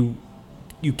 and you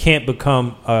can't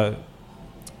become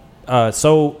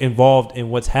so involved in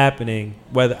what's happening,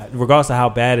 regardless of how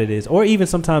bad it is, or even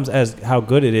sometimes as how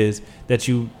good it is, that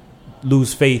you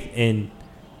lose faith in,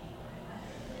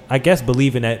 I guess,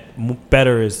 believing that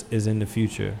better is in the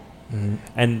future.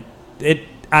 And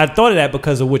I thought of that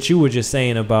because of what you were just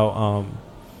saying about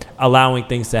allowing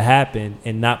things to happen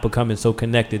and not becoming so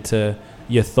connected to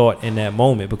your thought in that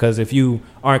moment. Because if you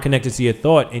aren't connected to your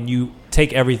thought and you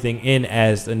take everything in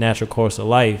as a natural course of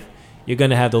life, you're going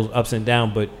to have those ups and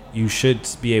downs, but you should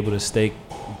be able to stay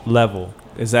level.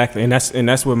 Exactly. And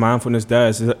that's what mindfulness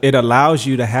does. It allows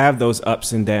you to have those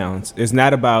ups and downs. It's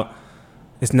not about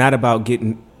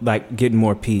getting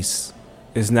more peace.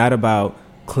 It's not about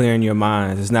clearing your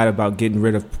mind. It's not about getting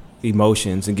rid of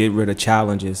emotions and getting rid of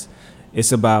challenges.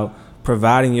 It's about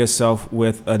providing yourself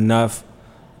with enough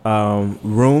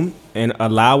room and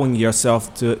allowing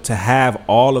yourself to have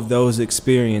all of those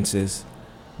experiences,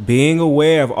 being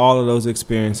aware of all of those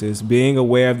experiences, being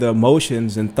aware of the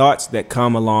emotions and thoughts that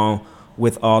come along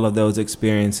with all of those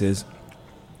experiences,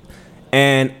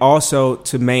 and also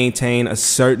to maintain a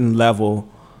certain level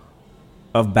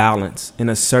of balance and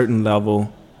a certain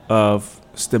level of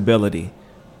stability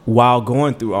while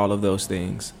going through all of those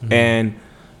things. And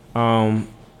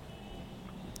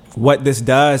what this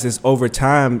does is, over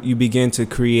time, you begin to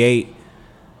create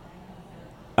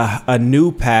a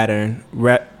new pattern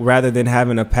rather than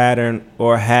having a pattern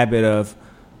or a habit of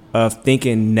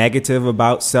thinking negative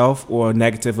about self or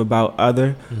negative about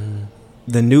other.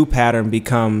 The new pattern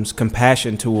becomes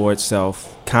compassion towards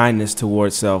self, kindness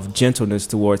towards self, gentleness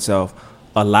towards self,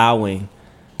 allowing.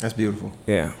 That's beautiful.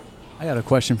 Yeah. I got a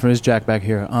question for this Jack back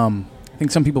here. I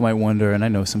think some people might wonder, and I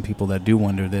know some people that do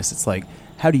wonder this. It's like,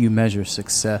 how do you measure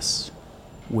success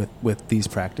with these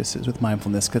practices, with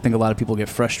mindfulness? 'Cause I think a lot of people get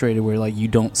frustrated where like you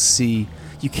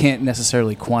can't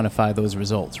necessarily quantify those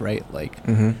results, right? Like,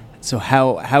 so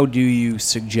how do you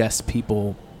suggest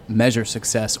people measure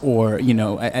success? Or,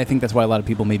 I think that's why a lot of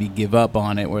people maybe give up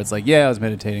on it, where it's like, yeah, I was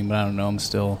meditating, but I don't know, I'm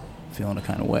still feeling a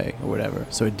kind of way or whatever,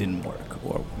 so it didn't work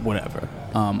or whatever.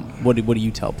 What do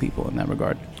you tell people in that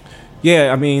regard?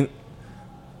 Yeah, I mean,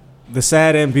 the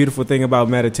sad and beautiful thing about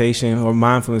meditation or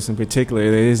mindfulness in particular,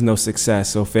 there is no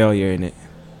success or failure in it.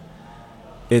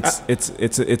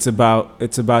 It's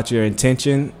about your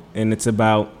intention, and it's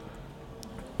about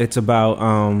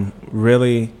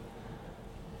really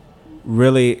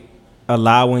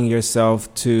allowing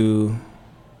yourself to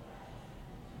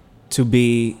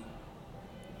be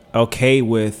okay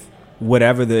with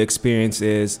whatever the experience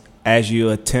is as you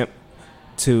attempt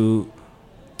to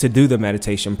do the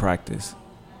meditation practice,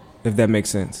 if that makes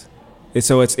sense.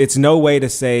 It's no way to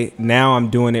say now I'm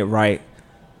doing it right,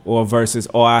 or versus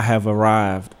I have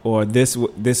arrived, or this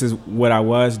is what I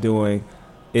was doing.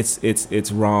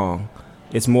 It's wrong.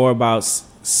 It's more about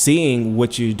seeing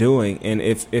what you're doing, and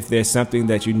if there's something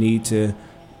that you need to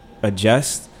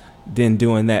adjust, then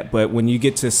doing that. But when you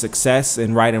get to success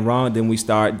and right and wrong, then we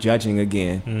start judging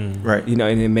again, right? And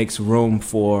it makes room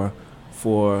for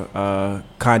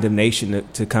condemnation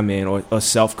to come in, or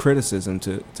self-criticism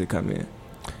to come in.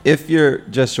 If you're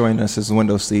just joining us, this is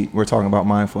Window Seat. We're talking about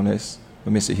mindfulness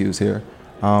with Mr. Hughes here.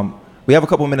 We have a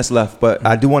couple minutes left, but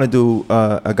I do want to do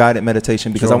a guided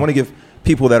meditation because I want to give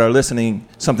people that are listening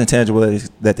something tangible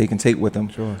that they can take with them.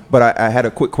 Sure. But I had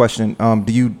a quick question.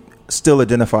 Do you still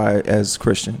identify as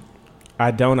Christian? I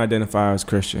don't identify as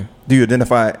Christian. Do you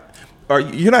identify?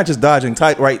 You're not just dodging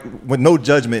title, right? With no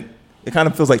judgment. It kind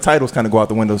of feels like titles kind of go out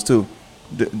the windows too.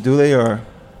 Do they, or?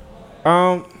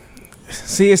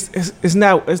 See, it's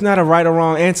not a right or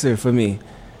wrong answer for me.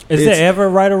 Is there ever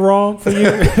right or wrong for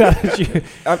you?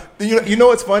 You know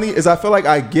what's funny is I feel like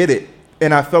I get it,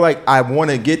 and I feel like I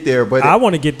want to get there, but I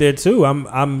want to get there too.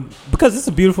 I'm because it's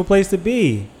a beautiful place to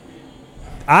be.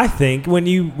 I think when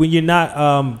you're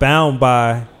not bound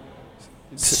by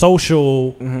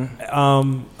social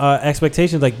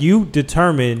expectations, like you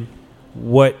determine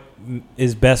what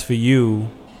is best for you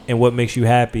and what makes you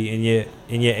happy, and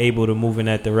you're able to move in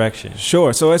that direction.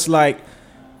 Sure. So it's like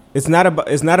it's not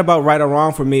about right or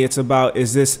wrong for me. It's about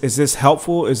is this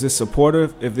helpful? Is this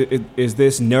supportive? Is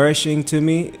this nourishing to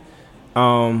me?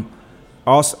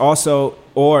 Also,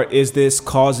 or is this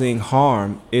causing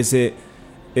harm? Is it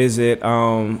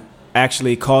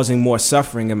actually causing more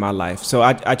suffering in my life? So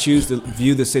I choose to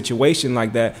view the situation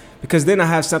like that, because then I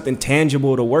have something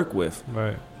tangible to work with.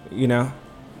 Right.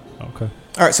 Okay.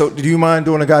 All right. So do you mind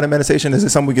doing a guided meditation? Is it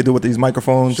something we could do with these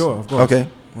microphones? Sure, of course. Okay.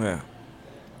 Yeah.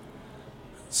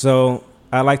 So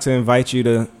I'd like to invite you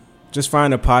to just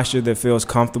find a posture that feels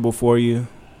comfortable for you.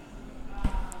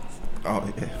 Oh,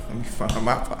 yeah. Let me find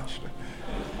my posture.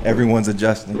 Everyone's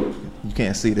adjusting. You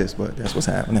can't see this, but that's what's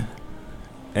happening.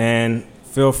 And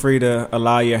feel free to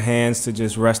allow your hands to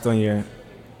just rest on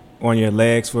your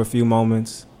legs for a few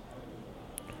moments.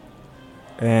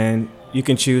 And you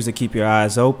can choose to keep your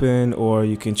eyes open, or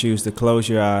you can choose to close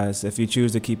your eyes. If you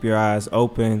choose to keep your eyes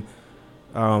open,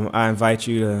 I invite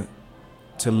you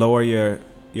to lower your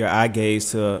eye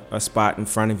gaze to a spot in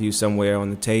front of you somewhere on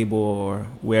the table or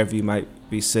wherever you might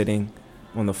be sitting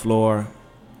on the floor.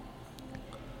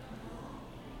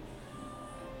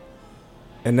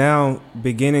 And now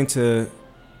beginning to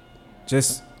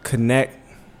just connect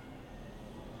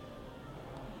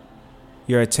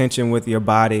your attention with your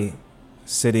body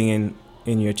sitting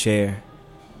in your chair.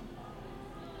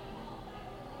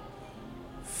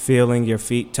 Feeling your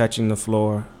feet touching the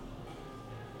floor.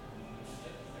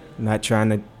 Not trying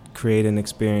to create an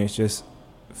experience, just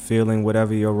feeling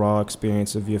whatever your raw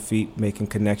experience of your feet making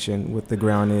connection with the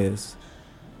ground is.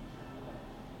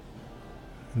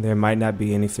 There might not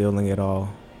be any feeling at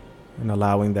all, and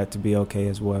allowing that to be okay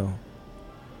as well.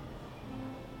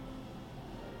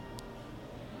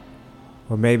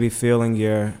 Or maybe feeling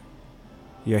your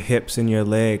hips and your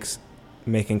legs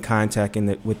making contact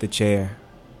with the chair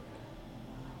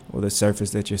or the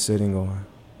surface that you're sitting on.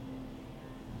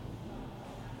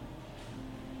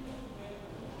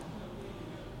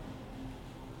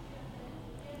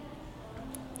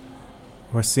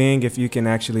 Or seeing if you can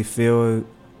actually feel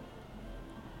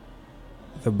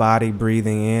the body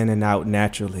breathing in and out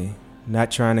naturally.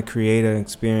 Not trying to create an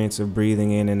experience of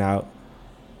breathing in and out,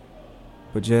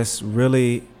 but just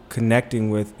really connecting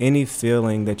with any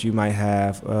feeling that you might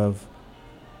have of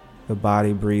the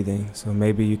body breathing. So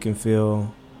maybe you can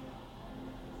feel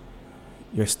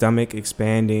your stomach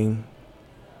expanding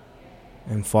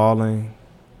and falling.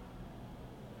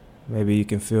 Maybe you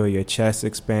can feel your chest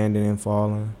expanding and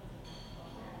falling.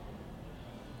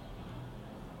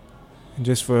 And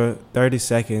just for 30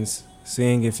 seconds,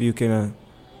 seeing if you can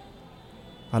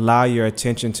allow your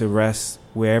attention to rest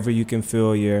wherever you can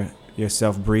feel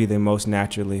yourself breathing most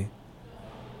naturally.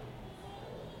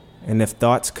 And if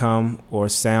thoughts come or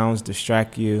sounds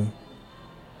distract you,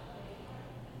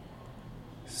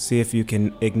 see if you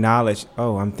can acknowledge,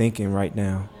 oh, I'm thinking right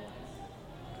now.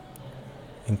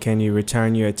 And can you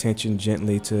return your attention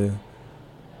gently to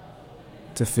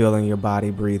feeling your body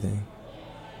breathing?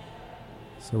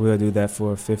 So we'll do that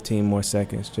for 15 more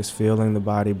seconds, just feeling the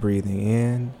body breathing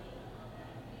in.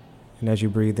 And as you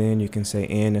breathe in, you can say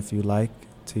in if you like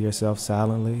to yourself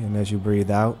silently. And as you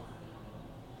breathe out,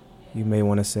 you may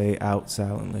want to say out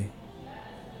silently.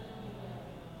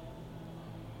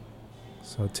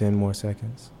 So 10 more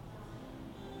seconds.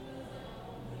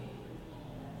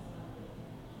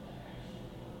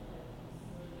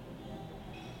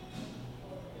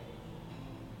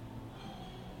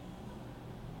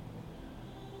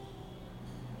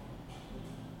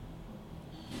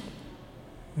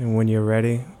 And when you're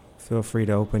ready, feel free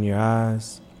to open your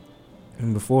eyes.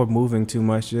 And before moving too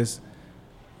much, just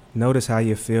notice how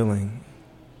you're feeling.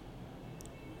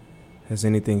 Has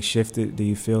anything shifted? Do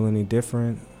you feel any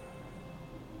different?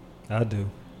 I do.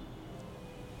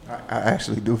 I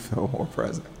actually do feel more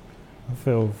present. I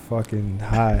feel fucking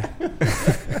high.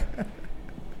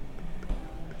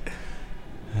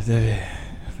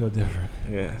 I feel different.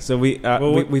 Yeah. So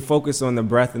we focus on the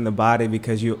breath and the body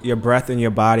because your breath and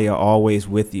your body are always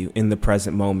with you in the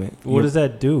present moment. What does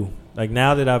that do? Like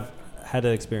now that I've had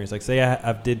that experience, like say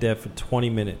I did that for 20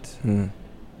 minutes.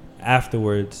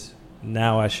 Afterwards,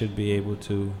 now I should be able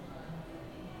to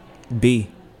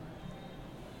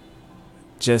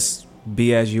just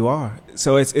be as you are.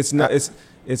 So it's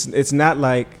not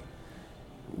like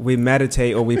we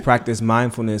meditate or we practice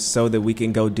mindfulness so that we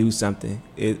can go do something.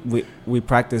 We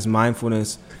practice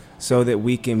mindfulness so that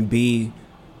we can be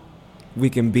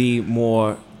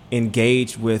more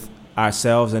engaged with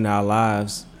ourselves and our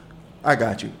lives. I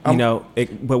got you.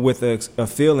 But with a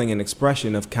feeling and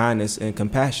expression of kindness and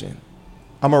compassion.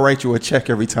 I'm gonna write you a check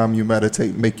every time you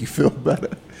meditate, make you feel better.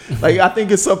 Like I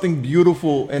think it's something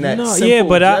beautiful in that.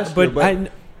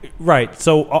 Right.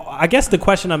 So I guess the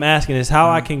question I'm asking is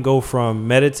how I can go from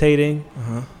meditating.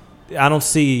 I don't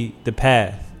see the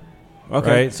path.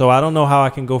 Okay. Right. So I don't know how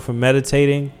I can go from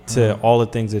meditating to all the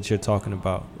things that you're talking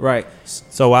about. Right.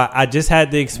 So I just had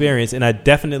the experience and I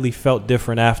definitely felt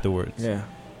different afterwards. Yeah.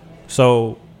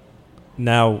 So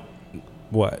now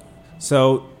what?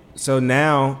 So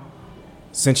now,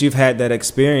 since you've had that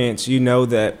experience, you know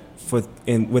that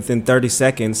within 30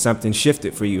 seconds something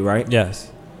shifted for you, right?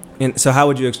 Yes. And so how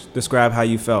would you describe how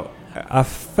you felt? I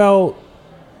felt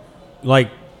like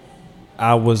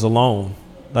I was alone.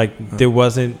 Like there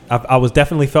wasn't, I was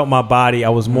definitely felt my body. I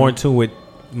was more in tune with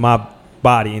my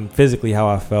body and physically how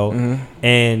I felt.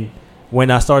 And when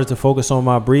I started to focus on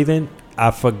my breathing,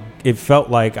 it felt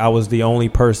like I was the only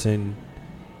person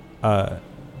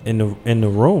in the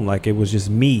room. Like it was just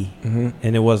me,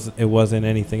 and it wasn't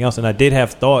anything else. And I did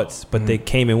have thoughts, but they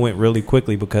came and went really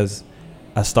quickly because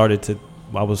I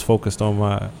was focused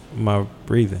on my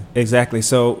breathing. Exactly.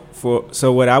 So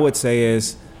what I would say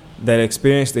is that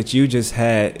experience that you just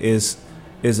had is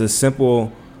a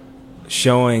simple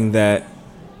showing that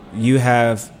you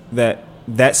have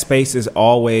that space is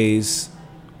always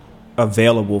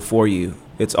available for you.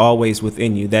 It's always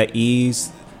within you. That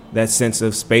ease, that sense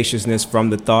of spaciousness from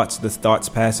the thoughts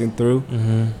passing through,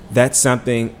 that's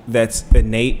something that's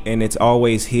innate and it's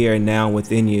always here and now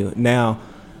within you. Now,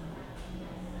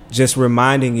 just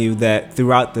reminding you that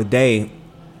throughout the day,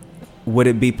 would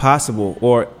it be possible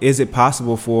or is it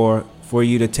possible for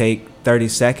you to take 30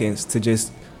 seconds to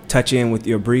just touch in with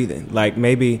your breathing? Like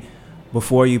maybe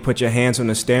before you put your hands on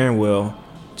the steering wheel,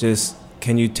 just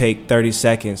can you take 30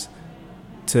 seconds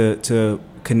to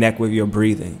connect with your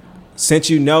breathing? Since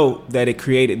you know that it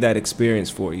created that experience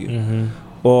for you.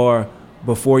 Or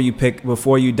before you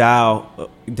dial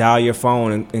your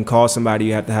phone and call somebody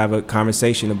you have to have a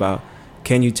conversation about,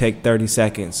 can you take 30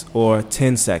 seconds or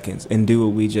 10 seconds and do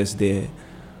what we just did?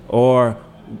 Or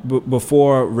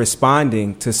before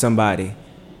responding to somebody,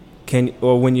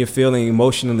 or when you're feeling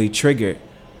emotionally triggered,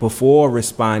 before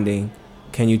responding,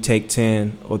 can you take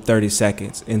 10 or 30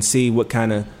 seconds and see what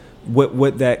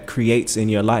that creates in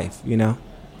your life, you know?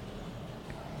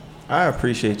 I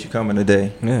appreciate you coming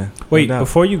today. Yeah. Wait,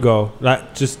 before you go,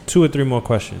 just 2 or 3 more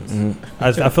questions.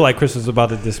 I feel like Chris was about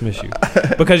to dismiss you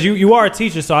because you are a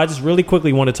teacher. So I just really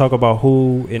quickly want to talk about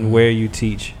who and where you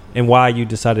teach and why you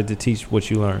decided to teach what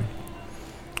you learned.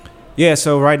 Yeah,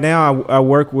 so right now I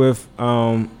work with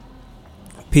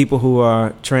people who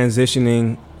are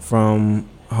transitioning from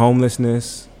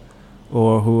homelessness,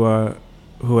 or who are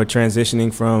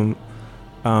transitioning from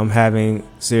having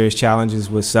serious challenges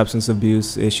with substance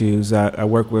abuse issues. I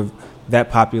work with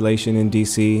that population in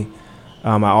DC.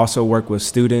 I also work with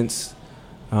students,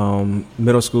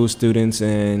 middle school students,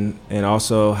 and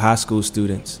also high school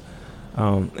students.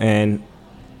 And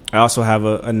I also have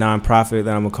a nonprofit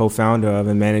that I'm a co-founder of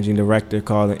and managing director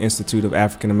called the Institute of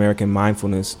African American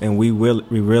Mindfulness. And we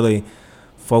really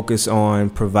focus on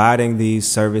providing these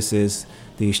services,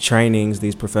 these trainings,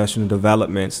 these professional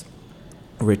developments,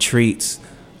 retreats,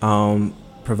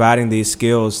 providing these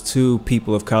skills to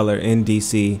people of color in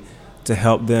DC to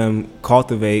help them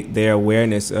cultivate their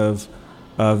awareness of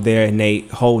their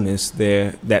innate wholeness,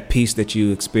 that peace that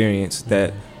you experience,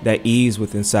 that ease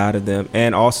within inside of them,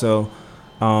 and also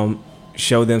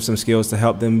show them some skills to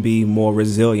help them be more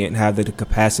resilient, have the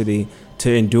capacity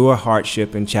to endure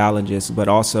hardship and challenges, but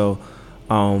also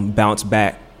bounce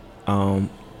back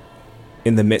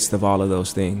in the midst of all of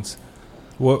those things.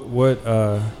 What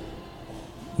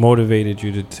motivated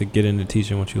you to get into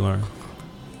teaching what you learned?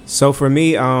 So for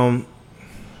me, when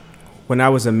I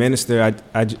was a minister,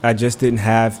 I just didn't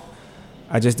have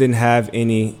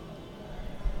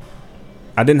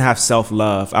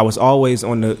self-love. I was always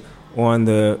on the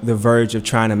verge of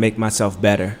trying to make myself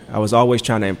better. I was always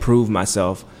trying to improve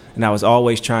myself, and I was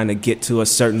always trying to get to a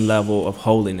certain level of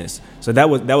holiness. So that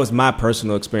was my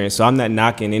personal experience. So I'm not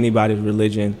knocking anybody's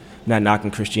religion, not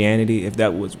knocking Christianity. If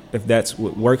that's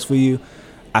what works for you,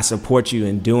 I support you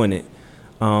in doing it.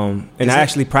 And I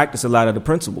actually practice a lot of the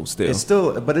principles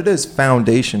still. But it is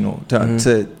foundational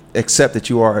to accept that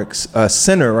you are a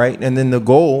sinner, right? And then the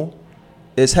goal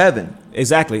is heaven.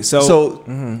 Exactly. So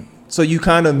you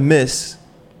kind of miss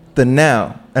the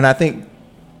now. And I think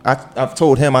I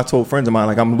told friends of mine,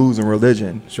 like, I'm losing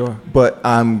religion. Sure. But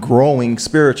I'm growing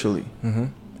spiritually.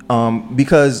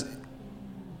 Because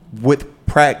with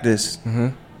practice,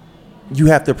 you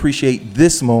have to appreciate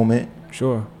this moment.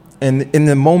 Sure. And in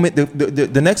the moment,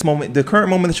 the next moment, the current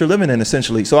moment that you're living in,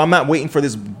 essentially. So I'm not waiting for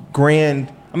this I'm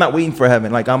not waiting for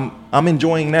heaven. Like, I'm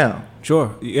enjoying now.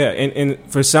 Sure. Yeah. And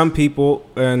for some people,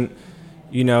 and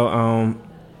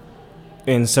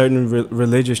in certain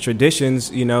religious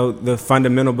traditions, the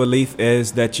fundamental belief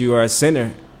is that you are a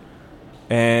sinner,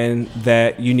 and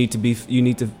that you need to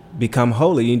become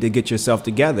holy. You need to get yourself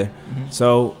together.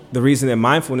 So the reason that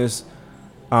mindfulness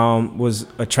was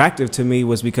attractive to me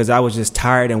was because I was just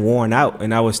tired and worn out,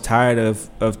 and I was tired of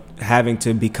having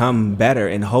to become better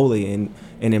and holy and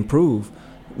improve.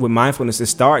 With mindfulness, it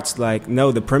starts like,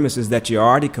 no, the premise is that you're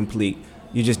already complete.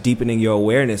 You're just deepening your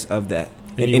awareness of that.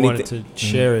 And you wanted to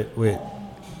share it with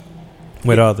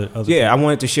other yeah, I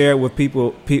wanted to share it with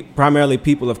people, primarily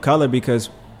people of color, because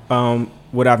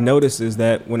what I've noticed is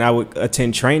that when I would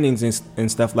attend trainings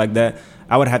and stuff like that,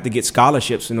 I would have to get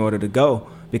scholarships in order to go,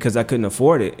 because I couldn't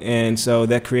afford it. And so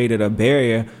that created a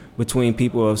barrier between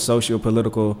people of social,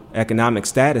 political, economic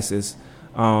statuses,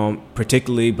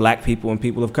 particularly black people and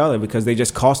people of color, because they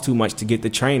just cost too much to get the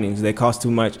trainings. They cost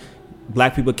too much.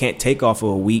 Black people can't take off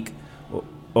a week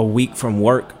from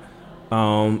work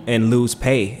and lose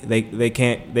pay. They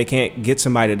can't get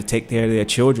somebody to take care of their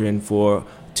children for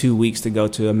 2 weeks to go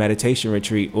to a meditation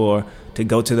retreat or to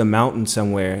go to the mountain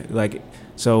somewhere.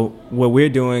 So what we're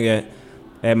doing at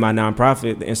my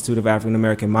nonprofit, the Institute of African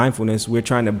American Mindfulness, we're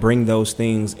trying to bring those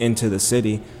things into the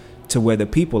city to where the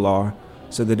people are,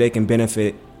 so that they can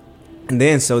benefit, and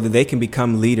then so that they can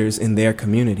become leaders in their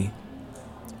community.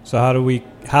 So how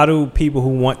do people who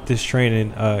want this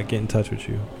training get in touch with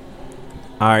you?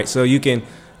 All right, so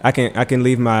I can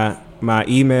leave my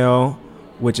email,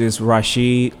 which is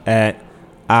Rashid at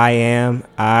iam-dc.org,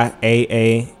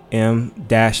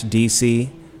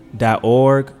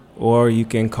 or you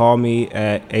can call me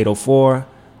at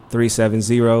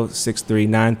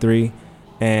 804-370-6393,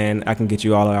 and I can get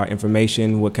you all of our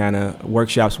information, what kind of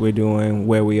workshops we're doing,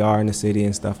 where we are in the city,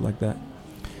 and stuff like that.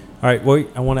 All right, well,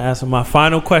 I want to ask my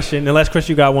final question. Unless, Chris,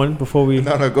 you got one before we...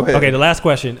 No, go ahead. Okay, the last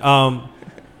question.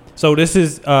 So this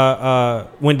is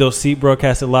Window Seat,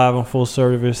 broadcasted live on Full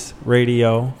Service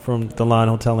Radio from the Line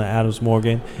Hotel in Adams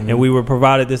Morgan. And we were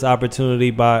provided this opportunity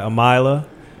by Amila,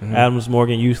 Adams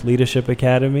Morgan Youth Leadership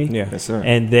Academy. Yeah, yes, sir.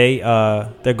 And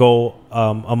their goal,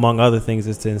 among other things,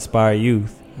 is to inspire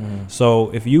youth.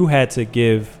 So if you had to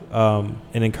give an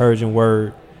encouraging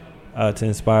word to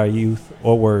inspire youth,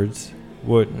 or words,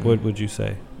 what would you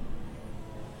say?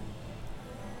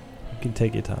 You can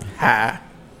take your time.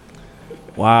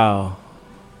 Wow.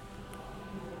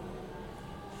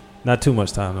 Not too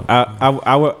much time, though.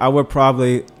 I would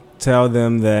probably tell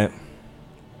them that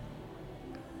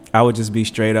I would just be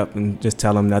straight up and just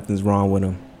tell them nothing's wrong with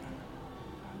them.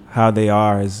 How they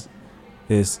are is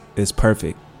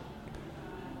perfect.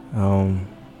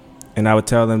 And I would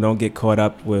tell them, don't get caught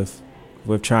up with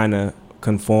trying to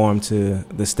conform to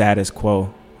the status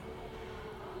quo.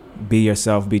 Be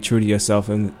yourself, be true to yourself,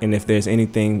 and if there's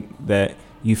anything that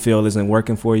you feel isn't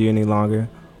working for you any longer,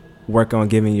 work on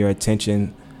giving your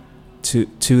attention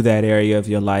to that area of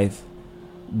your life,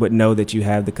 but know that you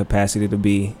have the capacity to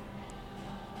be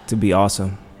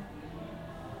awesome.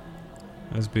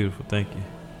 That's beautiful. Thank you.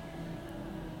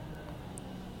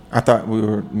 I thought we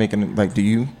were making like,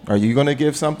 are you gonna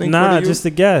give something? Nah, for the just a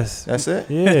guess. That's it.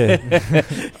 Yeah.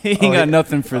 He ain't got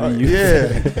nothing for the youth.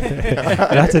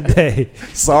 Yeah. Not today.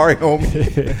 Sorry,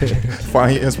 homie.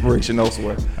 Find your inspiration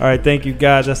elsewhere. All right, thank you,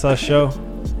 guys. That's our show.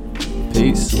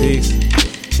 Peace.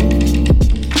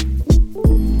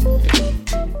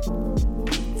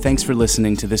 Thanks for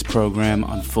listening to this program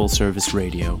on Full Service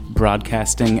Radio,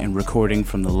 broadcasting and recording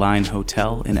from the Line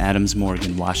Hotel in Adams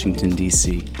Morgan, Washington,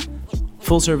 D.C.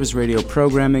 Full Service Radio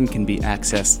programming can be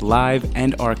accessed live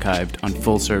and archived on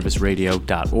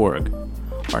fullserviceradio.org.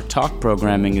 Our talk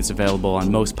programming is available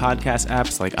on most podcast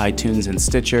apps like iTunes and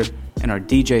Stitcher, and our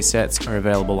DJ sets are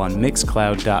available on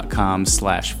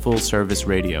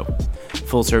mixcloud.com/fullserviceradio.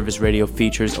 Full Service Radio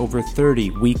features over 30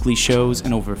 weekly shows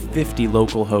and over 50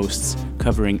 local hosts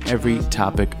covering every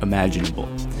topic imaginable.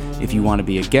 If you want to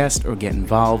be a guest or get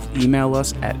involved, email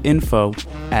us at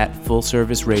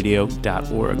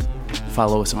info@fullserviceradio.org.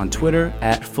 Follow us on Twitter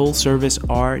at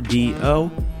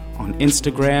FullServiceRDO, on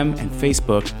Instagram and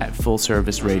Facebook at Full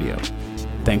Service Radio.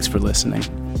 Thanks for listening.